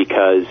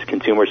 because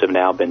consumers have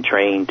now been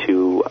trained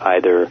to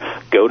either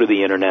go to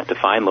the internet to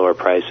find lower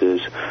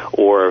prices,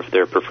 or if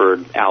their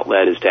preferred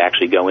outlet is to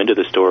actually go into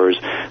the stores,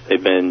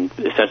 they've been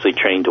essentially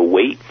trained to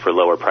wait for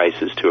lower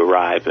prices to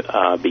arrive,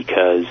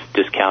 because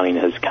discounting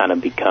has kind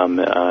of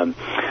become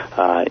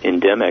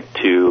endemic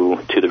to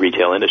the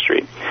retail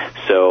industry.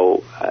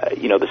 So,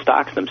 the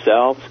stocks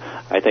themselves,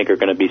 I think, are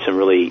going to be some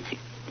really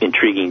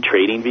intriguing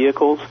trading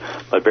vehicles,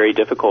 but very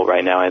difficult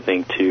right now, I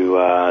think,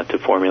 to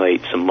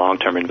formulate some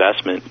long-term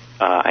investment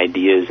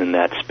ideas in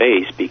that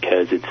space,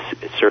 because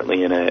it's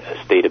certainly in a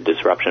state of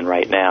disruption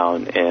right now,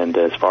 and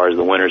as far as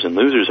the winners and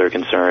losers are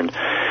concerned,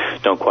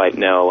 don't quite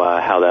know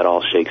how that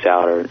all shakes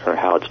out or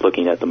how it's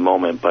looking at the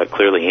moment. But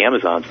clearly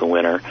Amazon's the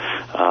winner,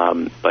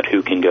 but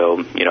who can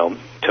go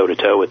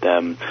toe-to-toe with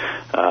them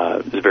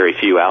there's very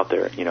few out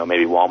there.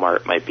 Maybe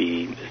Walmart might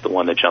be the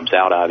one that jumps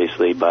out,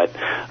 obviously, but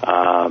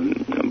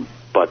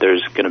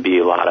there's going to be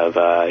a lot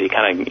of you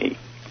kind of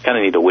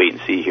need to wait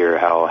and see here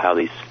how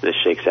this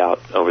shakes out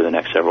over the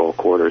next several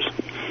quarters.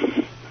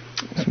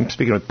 I'm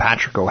speaking with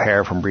Patrick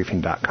O'Hare from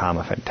Briefing.com,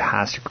 a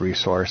fantastic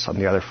resource. On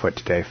the other foot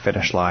today,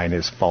 Finish Line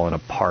is falling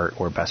apart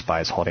where Best Buy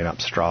is holding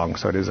up strong,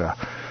 so it is a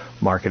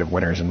market of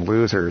winners and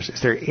losers.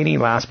 Is there any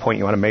last point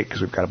you want to make?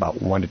 Because we've got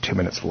about 1 to 2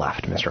 minutes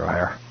left, Mr.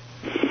 O'Hare.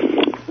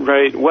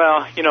 Right.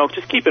 Well,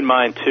 just keep in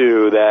mind,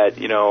 too, that,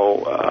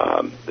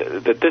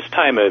 that this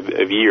time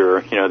of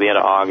year, the end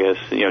of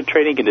August,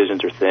 trading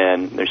conditions are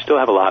thin. They still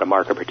have a lot of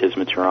market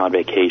participants who are on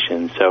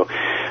vacation. So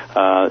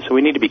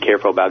we need to be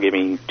careful about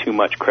giving too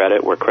much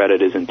credit where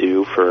credit isn't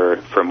due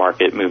for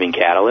market-moving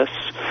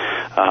catalysts.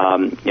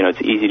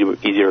 It's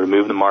easier to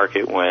move the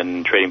market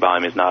when trading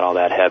volume is not all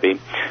that heavy.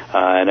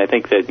 And I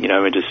think that,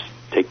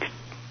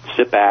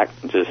 sit back,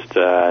 just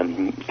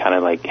kind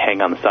of like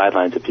hang on the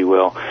sidelines, if you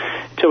will,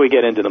 until we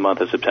get into the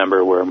month of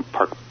September, where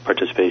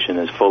participation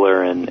is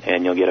fuller,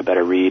 and you'll get a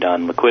better read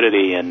on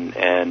liquidity and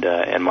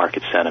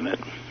market sentiment.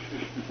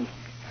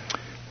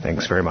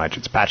 Thanks very much.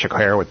 It's Patrick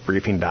O'Hare with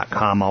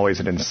Briefing.com. Always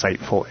an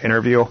insightful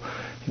interview.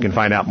 You can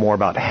find out more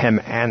about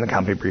him and the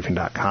company,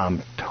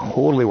 Briefing.com.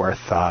 Totally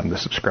worth the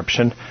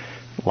subscription.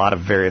 A lot of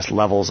various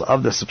levels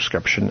of the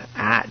subscription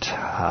at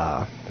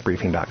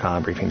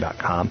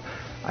Briefing.com.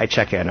 I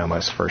check in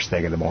almost first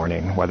thing in the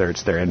morning, whether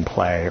it's their in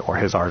play or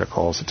his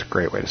articles. It's a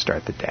great way to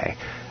start the day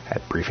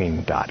at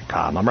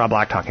Briefing.com. I'm Rob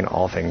Black, talking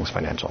all things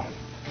financial.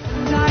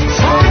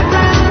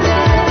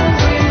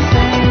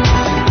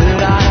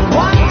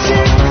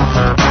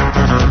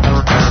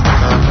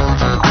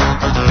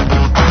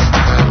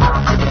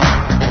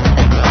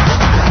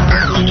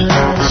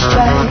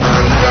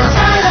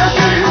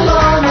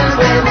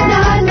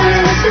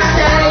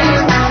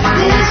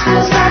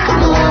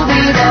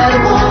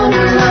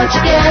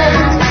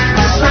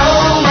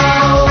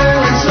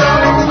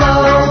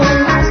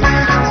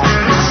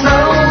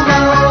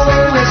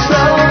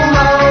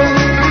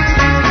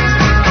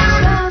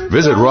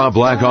 Visit Rob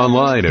Black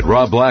online at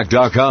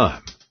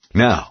robblack.com.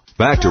 Now,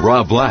 back to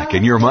Rob Black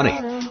and Your Money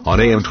on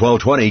AM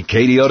 1220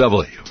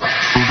 KDOW.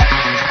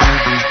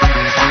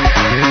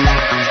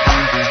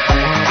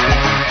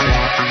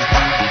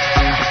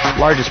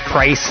 Largest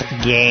price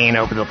gain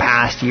over the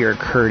past year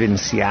occurred in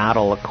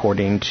Seattle,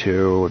 according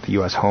to the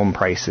U.S. home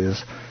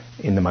prices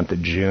in the month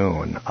of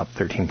June, up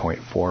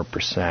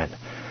 13.4%.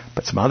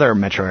 But some other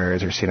metro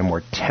areas are seeing a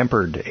more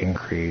tempered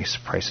increase.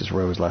 Prices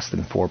rose less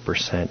than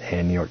 4%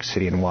 in New York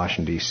City and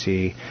Washington,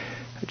 D.C.,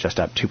 just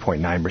up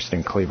 2.9%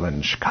 in Cleveland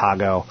and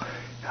Chicago.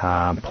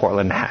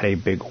 Portland had a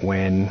big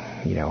win.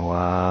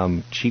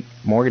 Cheap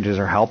mortgages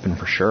are helping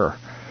for sure.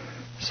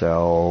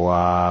 So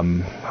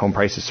home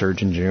prices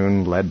surged in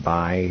June, led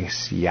by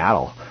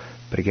Seattle.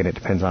 But again, it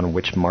depends on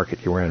which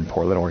market you were in.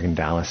 Portland, Oregon,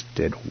 Dallas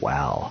did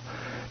well.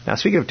 Now,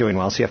 speaking of doing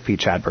well, CFP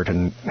Chad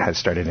Burton has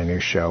started a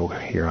new show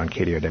here on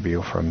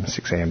KDOW from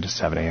 6 a.m. to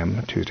 7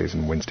 a.m., Tuesdays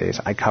and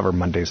Wednesdays. I cover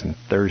Mondays and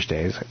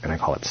Thursdays, and I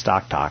call it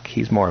Stock Talk.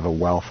 He's more of a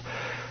wealth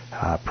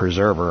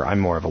preserver. I'm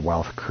more of a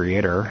wealth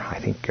creator. I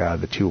think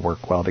the two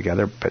work well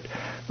together. But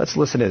let's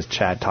listen as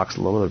Chad talks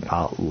a little bit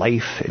about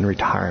life in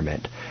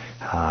retirement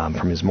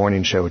from his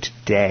morning show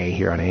today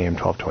here on AM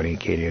 1220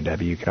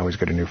 KDOW. You can always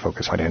go to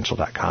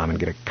newfocusfinancial.com and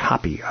get a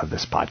copy of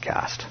this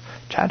podcast.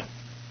 Chad?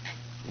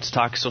 Let's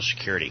talk Social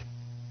Security.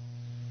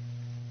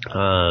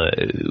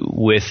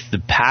 With the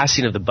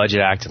passing of the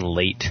Budget Act in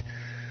late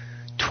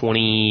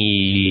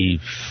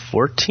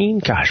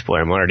 2014, gosh, boy,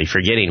 I'm already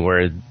forgetting,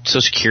 where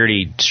Social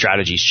Security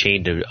strategies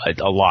changed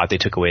a lot. They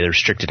took away the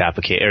restricted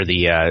application, or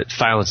the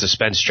file and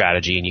suspend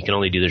strategy, and you can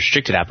only do the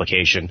restricted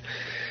application.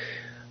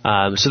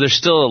 So there's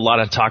still a lot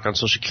of talk on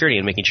Social Security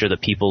and making sure that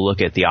people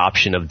look at the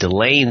option of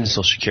delaying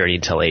Social Security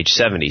until age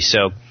 70.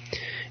 So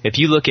if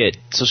you look at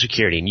Social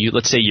Security and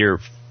let's say you're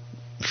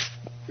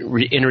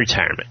in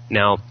retirement.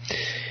 Now,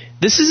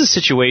 this is a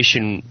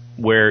situation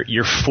where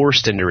you're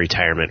forced into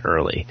retirement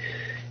early,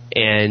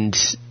 and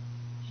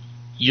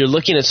you're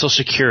looking at Social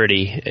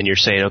Security and you're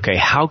saying, okay,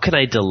 how can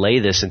I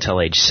delay this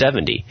until age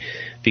 70?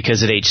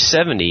 Because at age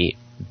 70,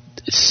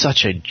 it's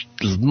such a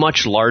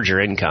much larger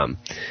income.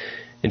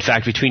 In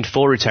fact, between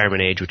full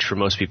retirement age, which for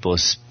most people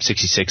is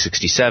 66,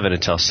 67,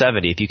 until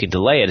 70, if you can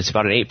delay it, it's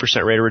about an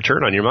 8% rate of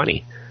return on your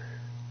money.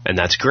 And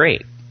that's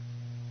great.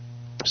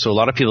 So a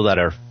lot of people that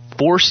are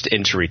forced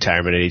into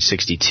retirement at age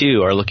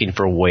 62 are looking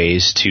for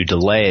ways to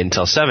delay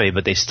until 70,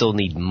 but they still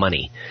need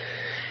money.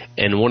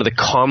 And one of the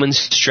common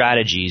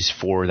strategies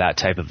for that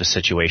type of a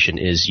situation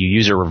is you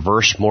use a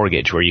reverse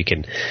mortgage, where you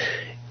can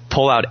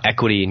pull out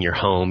equity in your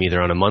home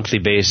either on a monthly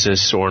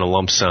basis or in a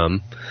lump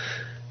sum,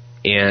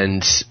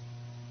 and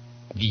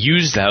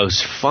use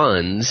those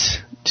funds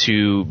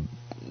to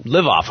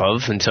live off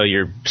of until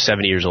you're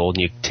 70 years old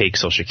and you take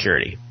Social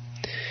Security.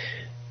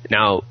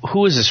 Now,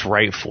 who is this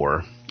right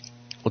for?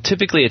 Well,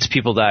 typically it's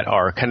people that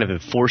are kind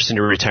of forced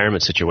into a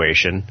retirement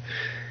situation.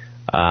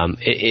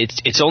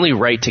 It's only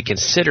right to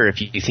consider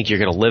if you think you're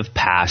going to live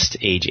past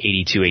age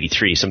 82,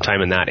 83,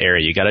 sometime in that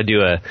area. You got to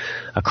do a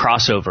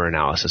crossover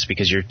analysis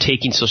because you're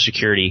taking Social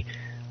Security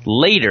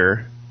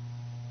later,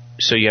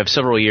 so you have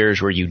several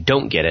years where you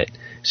don't get it.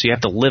 So you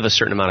have to live a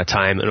certain amount of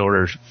time in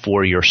order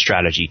for your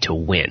strategy to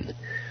win.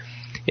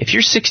 If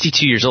you're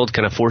 62 years old,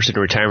 kind of forced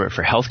into retirement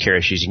for healthcare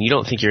issues, and you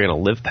don't think you're going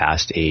to live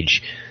past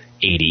age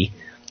 80,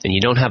 and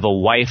you don't have a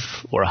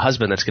wife or a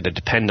husband that's going to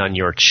depend on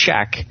your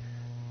check,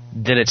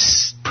 then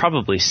it's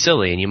probably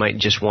silly, and you might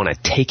just want to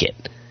take it.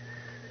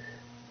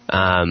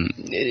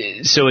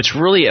 So it's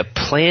really a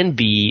plan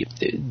B.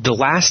 The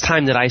last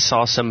time that I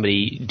saw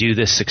somebody do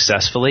this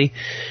successfully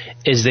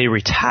is they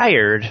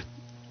retired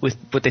with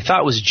what they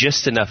thought was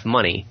just enough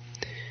money,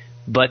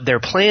 but their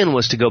plan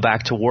was to go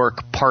back to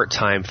work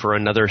part-time for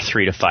another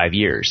 3 to 5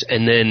 years,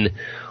 and then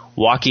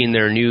walking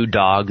their new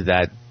dog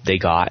that they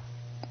got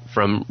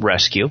from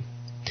rescue.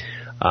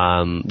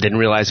 Didn't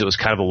realize it was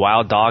kind of a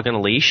wild dog on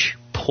a leash,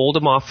 pulled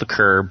him off the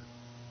curb,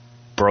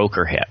 broke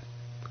her hip.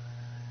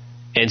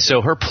 And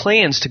so her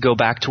plans to go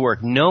back to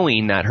work,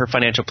 knowing that her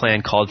financial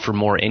plan called for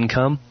more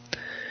income,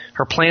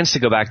 her plans to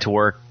go back to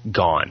work,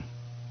 gone.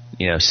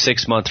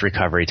 6-month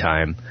recovery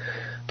time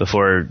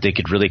before they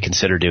could really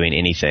consider doing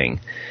anything.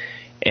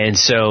 And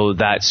so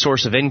that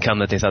source of income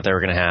that they thought they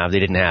were going to have, they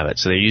didn't have it.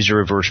 So they used a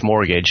reverse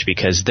mortgage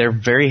because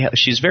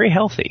she's very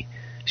healthy.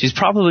 She's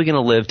probably going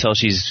to live till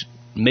she's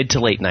mid to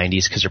late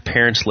 90s because her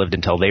parents lived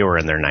until they were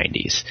in their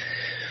 90s.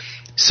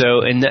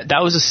 So, and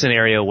that was a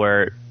scenario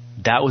where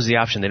that was the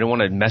option. They didn't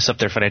want to mess up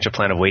their financial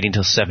plan of waiting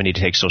until 70 to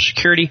take Social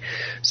Security,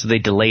 so they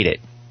delayed it.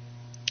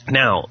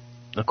 Now,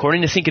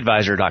 according to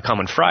ThinkAdvisor.com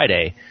on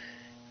Friday,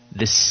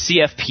 the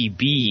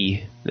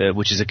CFPB,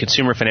 which is a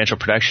Consumer Financial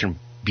Protection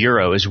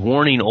Bureau, is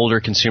warning older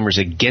consumers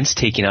against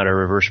taking out a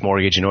reverse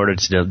mortgage in order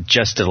to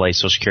just delay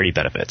Social Security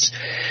benefits.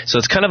 So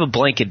it's kind of a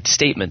blanket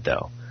statement,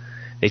 though.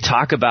 They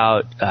talk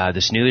about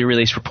this newly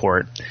released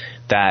report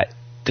that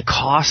the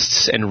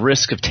costs and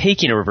risk of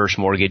taking a reverse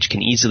mortgage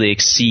can easily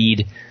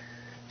exceed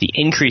the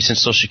increase in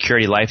Social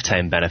Security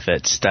lifetime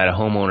benefits that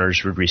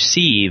homeowners would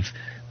receive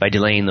by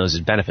delaying those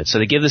benefits. So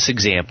they give this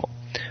example.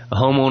 A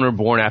homeowner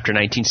born after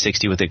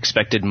 1960 with an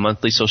expected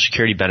monthly Social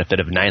Security benefit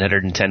of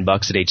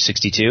 $910 at age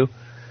 62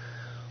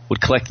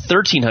 would collect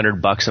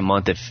 $1,300 a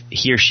month if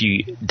he or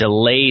she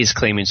delays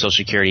claiming Social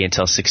Security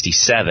until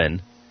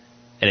 67,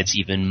 and it's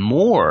even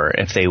more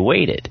if they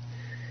waited.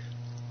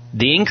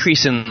 The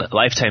increase in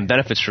lifetime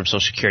benefits from Social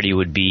Security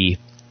would be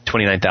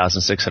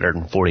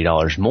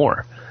 $29,640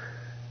 more.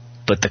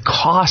 But the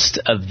cost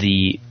of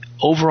the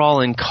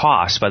overall in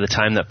cost by the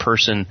time that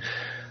person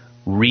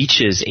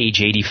reaches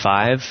age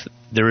 85,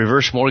 the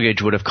reverse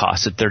mortgage would have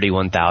costed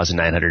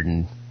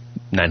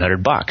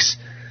 $31,900.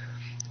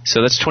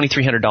 So that's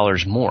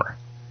 $2,300 more.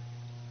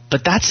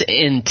 But that's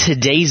in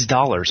today's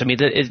dollars. I mean,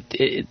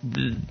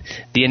 the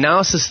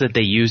analysis that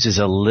they use is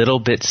a little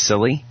bit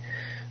silly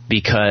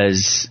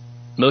because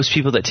most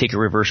people that take a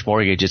reverse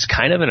mortgage, it's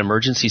kind of an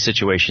emergency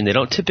situation. They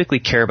don't typically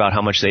care about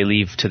how much they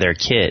leave to their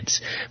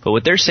kids. But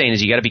what they're saying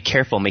is you got to be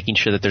careful making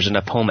sure that there's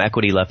enough home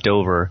equity left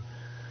over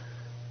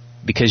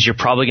because you're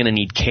probably going to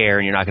need care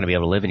and you're not going to be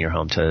able to live in your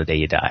home till the day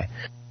you die.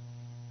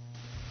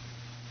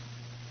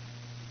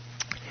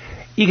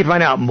 You can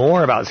find out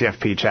more about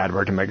CFP Chad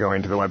Burton by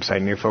going to the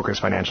website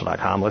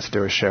newfocusfinancial.com. Let's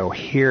do a show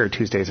here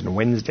Tuesdays and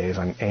Wednesdays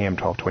on AM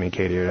 1220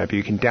 KDOW.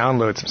 You can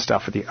download some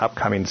stuff for the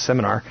upcoming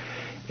seminar,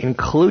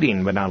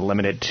 including but not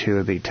limited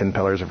to the 10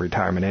 Pillars of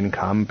Retirement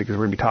Income, because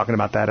we're going to be talking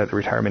about that at the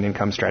Retirement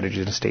Income Strategies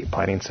and Estate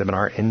Planning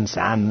Seminar in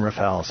San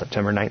Rafael,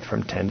 September 9th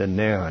from 10 to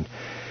noon.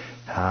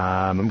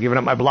 I'm giving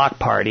up my block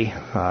party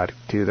to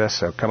do this,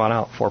 so come on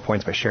out. 4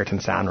 Points by Sheraton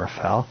San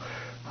Rafael.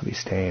 I'll be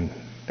staying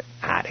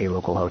at a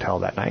local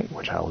hotel that night,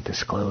 which I will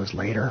disclose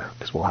later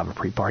because we'll have a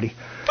pre-party.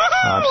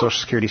 Social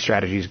Security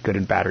strategies, good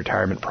and bad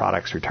retirement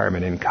products,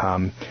 retirement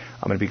income.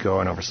 I'm going to be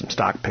going over some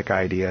stock pick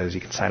ideas. You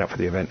can sign up for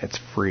the event. It's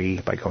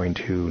free by going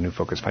to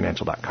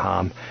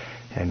newfocusfinancial.com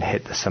and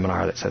hit the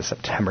seminar that says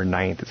September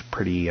 9th. It's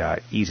pretty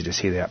easy to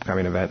see the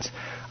upcoming events.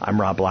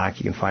 I'm Rob Black.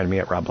 You can find me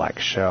at Rob Black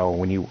Show.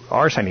 When you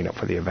are signing up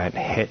for the event,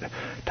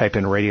 type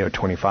in Radio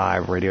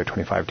 25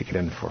 to get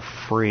in for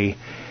free.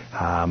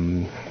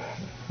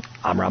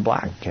 I'm Rob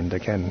Black, and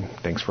again,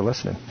 thanks for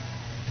listening.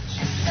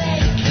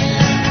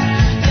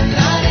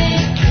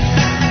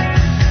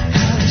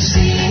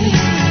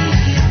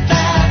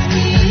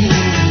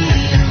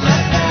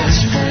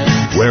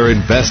 Where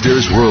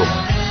investors rule.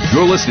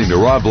 You're listening to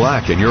Rob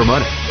Black and Your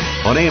Money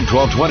on AM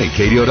 1220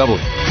 KDOW.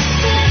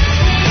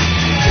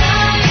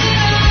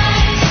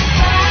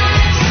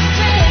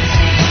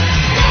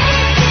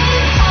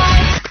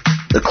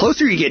 The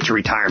closer you get to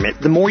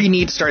retirement, the more you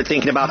need to start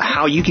thinking about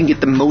how you can get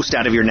the most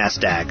out of your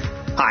nest egg.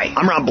 Hi,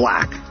 I'm Rob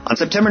Black. On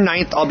September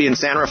 9th, I'll be in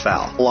San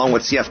Rafael, along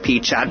with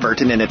CFP Chad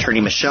Burton and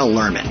attorney Michelle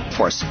Lerman,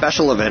 for a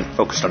special event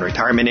focused on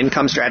retirement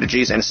income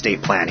strategies and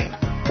estate planning.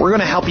 We're going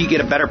to help you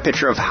get a better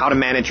picture of how to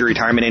manage your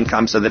retirement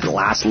income so that it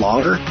lasts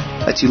longer,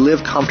 lets you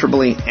live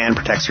comfortably, and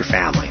protects your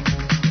family.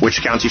 Which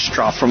accounts you should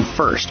draw from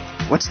first?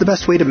 What's the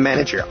best way to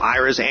manage your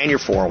IRAs and your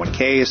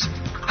 401ks?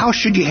 How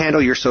should you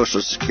handle your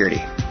Social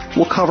Security?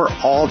 We'll cover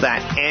all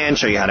that and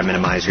show you how to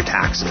minimize your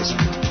taxes.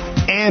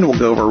 And we'll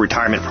go over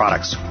retirement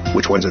products.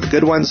 Which ones are the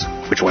good ones?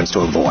 Which ones to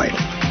avoid?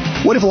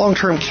 What if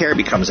long-term care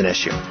becomes an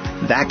issue?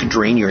 That could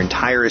drain your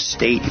entire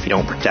estate if you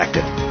don't protect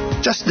it.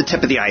 Just the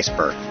tip of the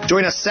iceberg.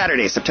 Join us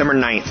Saturday, September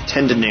 9th,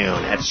 10 to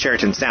noon at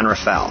Sheraton San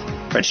Rafael.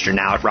 Register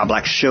now at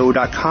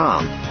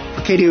robblackshow.com.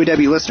 For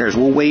KDOW listeners,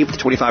 we'll waive the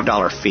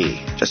 $25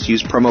 fee. Just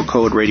use promo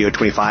code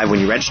Radio25 when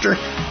you register.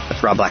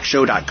 That's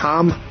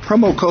robblackshow.com.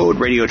 Promo code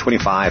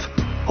Radio25.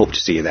 Hope to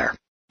see you there.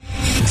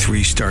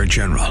 3-star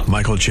General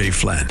Michael J.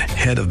 Flynn,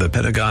 head of the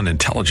Pentagon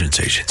Intelligence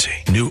Agency,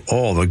 knew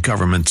all the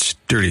government's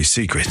dirty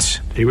secrets.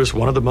 He was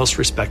one of the most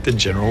respected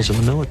generals in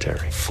the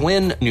military.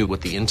 Flynn knew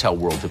what the intel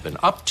world had been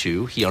up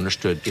to. He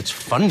understood its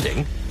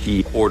funding.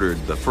 He ordered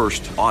the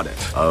first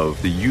audit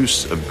of the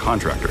use of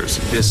contractors.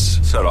 This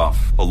set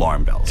off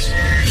alarm bells.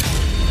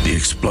 The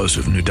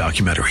explosive new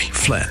documentary,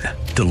 Flynn,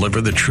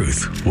 Deliver the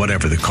Truth,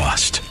 Whatever the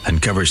Cost,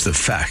 uncovers the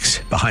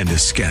facts behind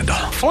this scandal.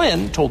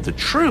 Flynn told the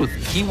truth.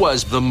 He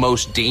was the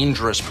most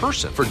dangerous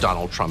person for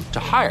Donald Trump to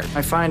hire.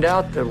 I find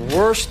out the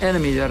worst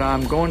enemy that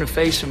I'm going to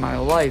face in my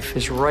life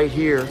is right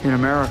here in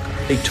America.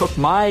 They took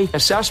my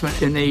assessment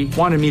and they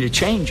wanted me to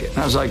change it. And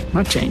I was like, I'm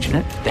not changing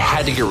it. They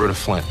had to get rid of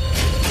Flynn.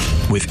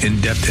 With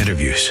in-depth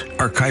interviews,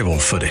 archival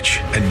footage,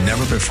 and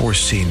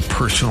never-before-seen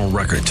personal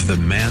records of the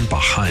man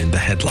behind the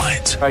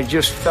headlines. I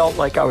just felt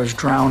like I was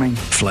drowning.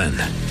 Flynn,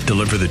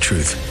 Deliver the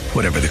Truth,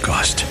 Whatever the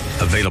Cost.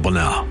 Available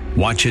now.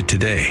 Watch it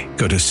today.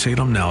 Go to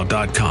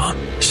salemnow.com.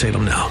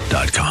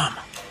 salemnow.com.